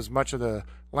trying to keep as much of the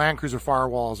Land Cruiser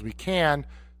firewall as we can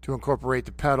to incorporate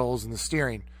the pedals and the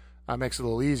steering. Makes it a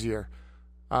little easier.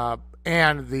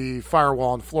 And the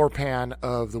firewall and floor pan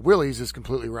of the Willys is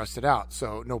completely rusted out,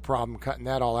 so no problem cutting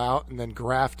that all out and then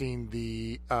grafting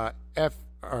the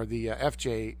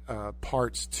FJ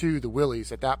parts to the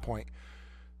Willys at that point.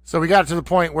 So we got to the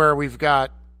point where we've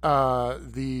got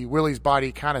the Willys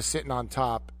body kind of sitting on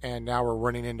top, and now we're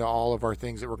running into all of our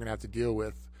things that we're going to have to deal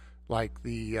with, like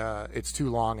it's too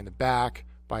long in the back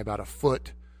by about a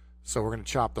foot. So we're going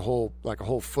to chop a whole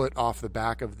foot off the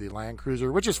back of the Land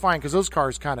Cruiser, which is fine because those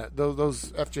cars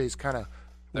those FJs kind of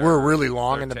were really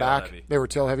long they're in the tail back. heavy. They were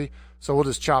tail heavy. So we'll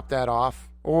just chop that off.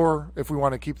 Or if we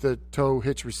want to keep the tow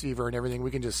hitch receiver and everything,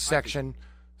 we can just section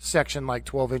section like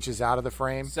 12 inches out of the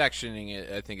frame. Sectioning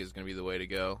it, I think, is going to be the way to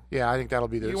go. Yeah, I think that'll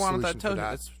be the You solution want that for that.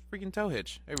 That's freaking tow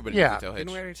hitch. Everybody Yeah. needs a tow hitch.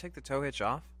 Didn't we already take the tow hitch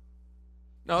off?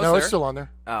 No, it's still on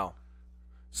there. Oh.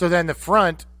 So then the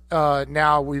front,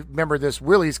 now we remember this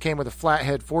Willys came with a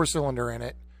flathead 4-cylinder in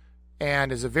it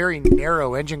and is a very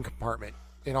narrow engine compartment,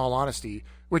 in all honesty,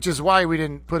 which is why we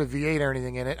didn't put a V8 or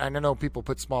anything in it. I know people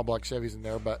put small block Chevys in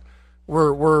there, but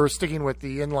we're sticking with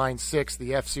the inline 6,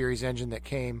 the F-Series engine that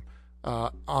came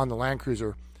on the Land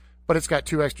Cruiser. But it's got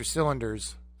 2 extra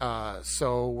cylinders,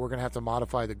 so we're going to have to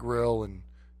modify the grill and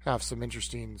have some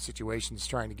interesting situations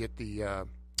trying to get the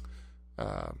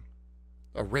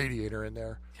a radiator in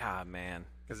there. God, man.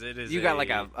 Because it is You got like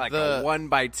a the-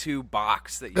 1x2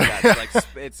 box that you got. Like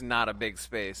it's not a big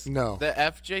space. No, The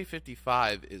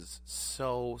FJ55 is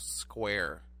so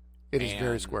square. it is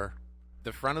very and square.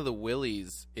 The front of the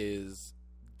Willys is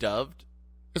doved.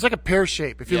 It's like a pear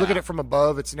shape. If you look Yeah. at it from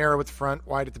above, it's narrow at the front,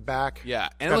 wide at the back. Yeah,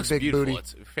 and Got it a looks big beautiful. booty.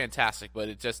 It's fantastic, but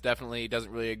it just definitely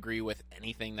doesn't really agree with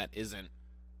anything that isn't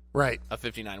Right. a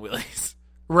 59 Willys.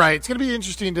 Right. It's going to be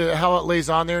interesting to how it lays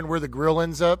on there and where the grill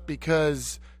ends up,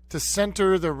 because to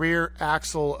center the rear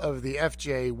axle of the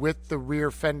FJ with the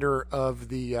rear fender of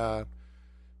the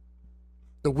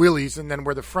Willys, and then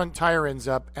where the front tire ends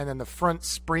up, and then the front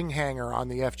spring hanger on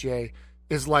the FJ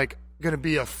is like going to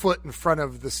be a foot in front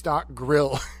of the stock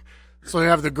grill. So you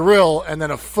have the grill, and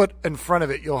then a foot in front of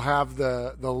it, you'll have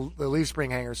the leaf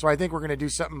spring hanger. So I think we're going to do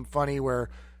something funny where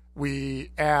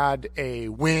we add a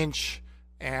winch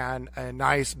and a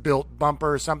nice built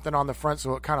bumper or something on the front,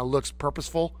 so it kind of looks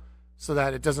purposeful, so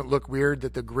that it doesn't look weird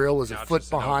that the grill is a Not foot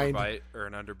just an behind. overbite or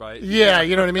an underbite. Yeah,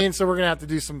 you know what I mean? So we're going to have to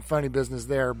do some funny business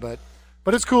there, but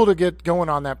it's cool to get going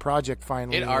on that project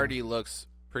finally. It already looks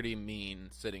pretty mean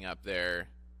sitting up there.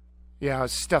 Yeah,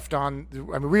 it's stuffed on.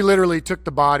 I mean, we literally took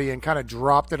the body and kind of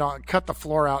dropped it on, cut the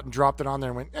floor out and dropped it on there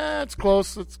and went, it's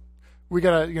close. We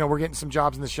got to, we're getting some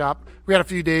jobs in the shop. We had a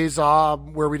few days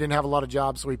where we didn't have a lot of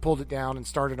jobs, so we pulled it down and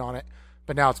started on it.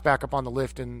 But now it's back up on the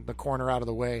lift in the corner out of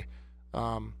the way.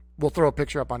 We'll throw a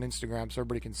picture up on Instagram so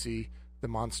everybody can see the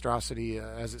monstrosity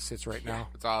as it sits right now.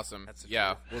 It's awesome. That's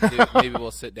Maybe we'll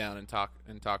sit down and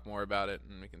talk more about it,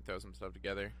 and we can throw some stuff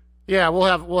together. Yeah,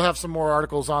 we'll have some more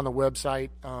articles on the website.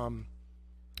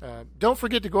 Don't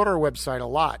forget to go to our website a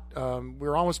lot.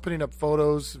 We're always putting up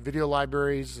photos, video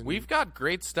libraries. And, We've got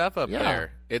great stuff up Yeah.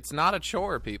 there. It's not a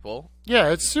chore, people. yeah,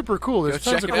 it's super cool. There's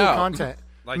Go tons check of it cool out. content.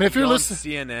 Like I mean, if you you're go on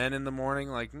listening, CNN in the morning,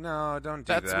 like, no, don't do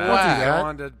That's that. whack. Don't do that. Go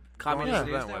on to Communist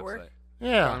the News event Network? website.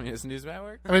 yeah. Communist News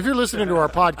Network. I mean, if you're listening to our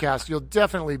podcast, you'll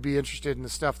definitely be interested in the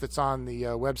stuff that's on the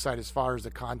website as far as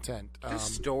the content.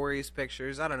 Just stories,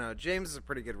 pictures. I don't know. James is a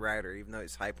pretty good writer, even though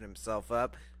he's hyping himself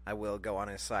up. I will go on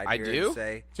his side I here do? and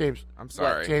say, James, I'm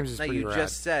sorry. James is no, pretty you rad.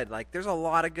 just said, like, there's a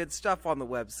lot of good stuff on the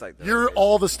website. though. You're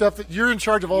all the stuff that you're in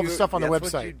charge of all the stuff on the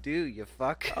That's what you website. do, you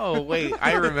fuck. Oh wait,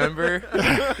 I remember.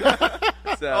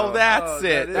 So, Oh, that's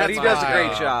it. But That's he does a why.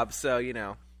 great job, so,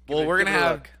 Well, we're give gonna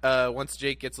it a have once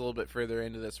Jake gets a little bit further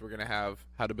into this, we're gonna have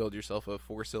how to build yourself a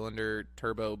 4-cylinder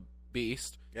turbo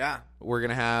beast. Yeah. We're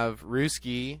gonna have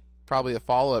Ruski, probably a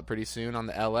follow up pretty soon on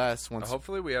the LS. Once,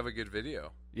 Hopefully we have a good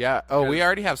video. yeah. Oh, we because-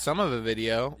 already have some of a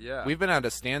video. Yeah. we've been at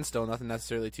a standstill. Nothing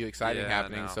necessarily too exciting Yeah,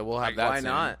 happening, no. so we'll have I- that. Why soon.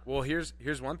 not? Well, here's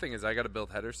one thing is I got to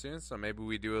build headers soon, so maybe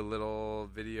we do a little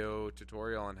video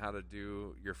tutorial on how to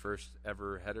do your first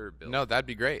ever header build. No, that'd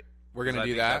be great. We're 'Cause gonna I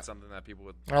do think that. That's something that people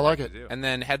would. I like to it. do. And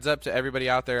then heads up to everybody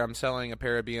out there, I'm selling a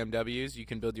pair of BMWs. You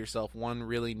can build yourself one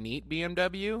really neat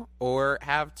BMW or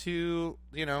have two,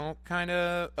 kind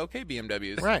of okay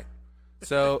BMWs. Right.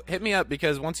 So hit me up,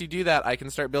 because once you do that, I can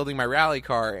start building my rally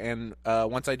car. And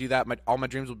once I do that, all my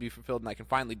dreams will be fulfilled and I can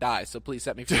finally die. So please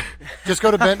set me free. Just go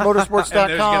to And there's going to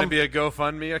bentmotorsports.com. be a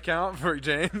GoFundMe account for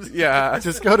James. Yeah.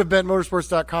 Just go to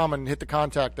bentmotorsports.com and hit the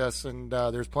contact us, and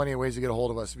there's plenty of ways to get a hold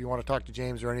of us. If you want to talk to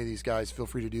James or any of these guys, feel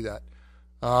free to do that.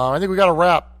 I think we got a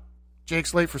wrap.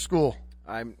 Jake's late for school.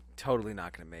 I'm totally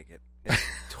not going to make it. It's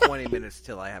 20 minutes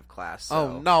till I have class. So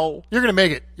Oh, no. You're going to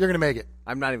make it. You're going to make it.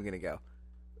 I'm not even going to go.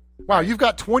 Wow, you've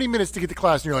got 20 minutes to get to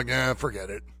class, and you're like, forget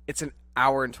it. It's an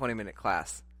hour and 20-minute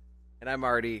class, and I'm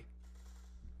already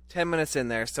 10 minutes in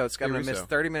there, so it's going to Hey, miss Russo,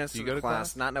 30 minutes do you of go the to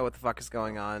class, class? not know what the fuck is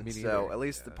going on. Me So neither. at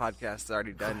least the podcast is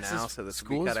already done now, so this will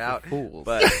School's be cut out. for fools.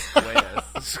 But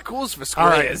School's for All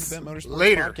right. squares. Bet Motorsports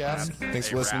Later. Podcast. Thanks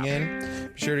for listening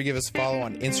in. Be sure to give us a follow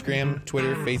on Instagram,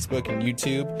 Twitter, Facebook, and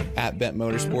YouTube at Bet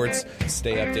Motorsports.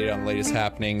 Stay updated on the latest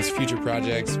happenings, future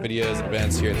projects, videos, and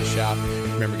events here at the shop.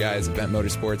 Remember, guys, at Bet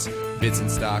Motorsports, bids in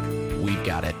stock, we've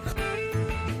got it.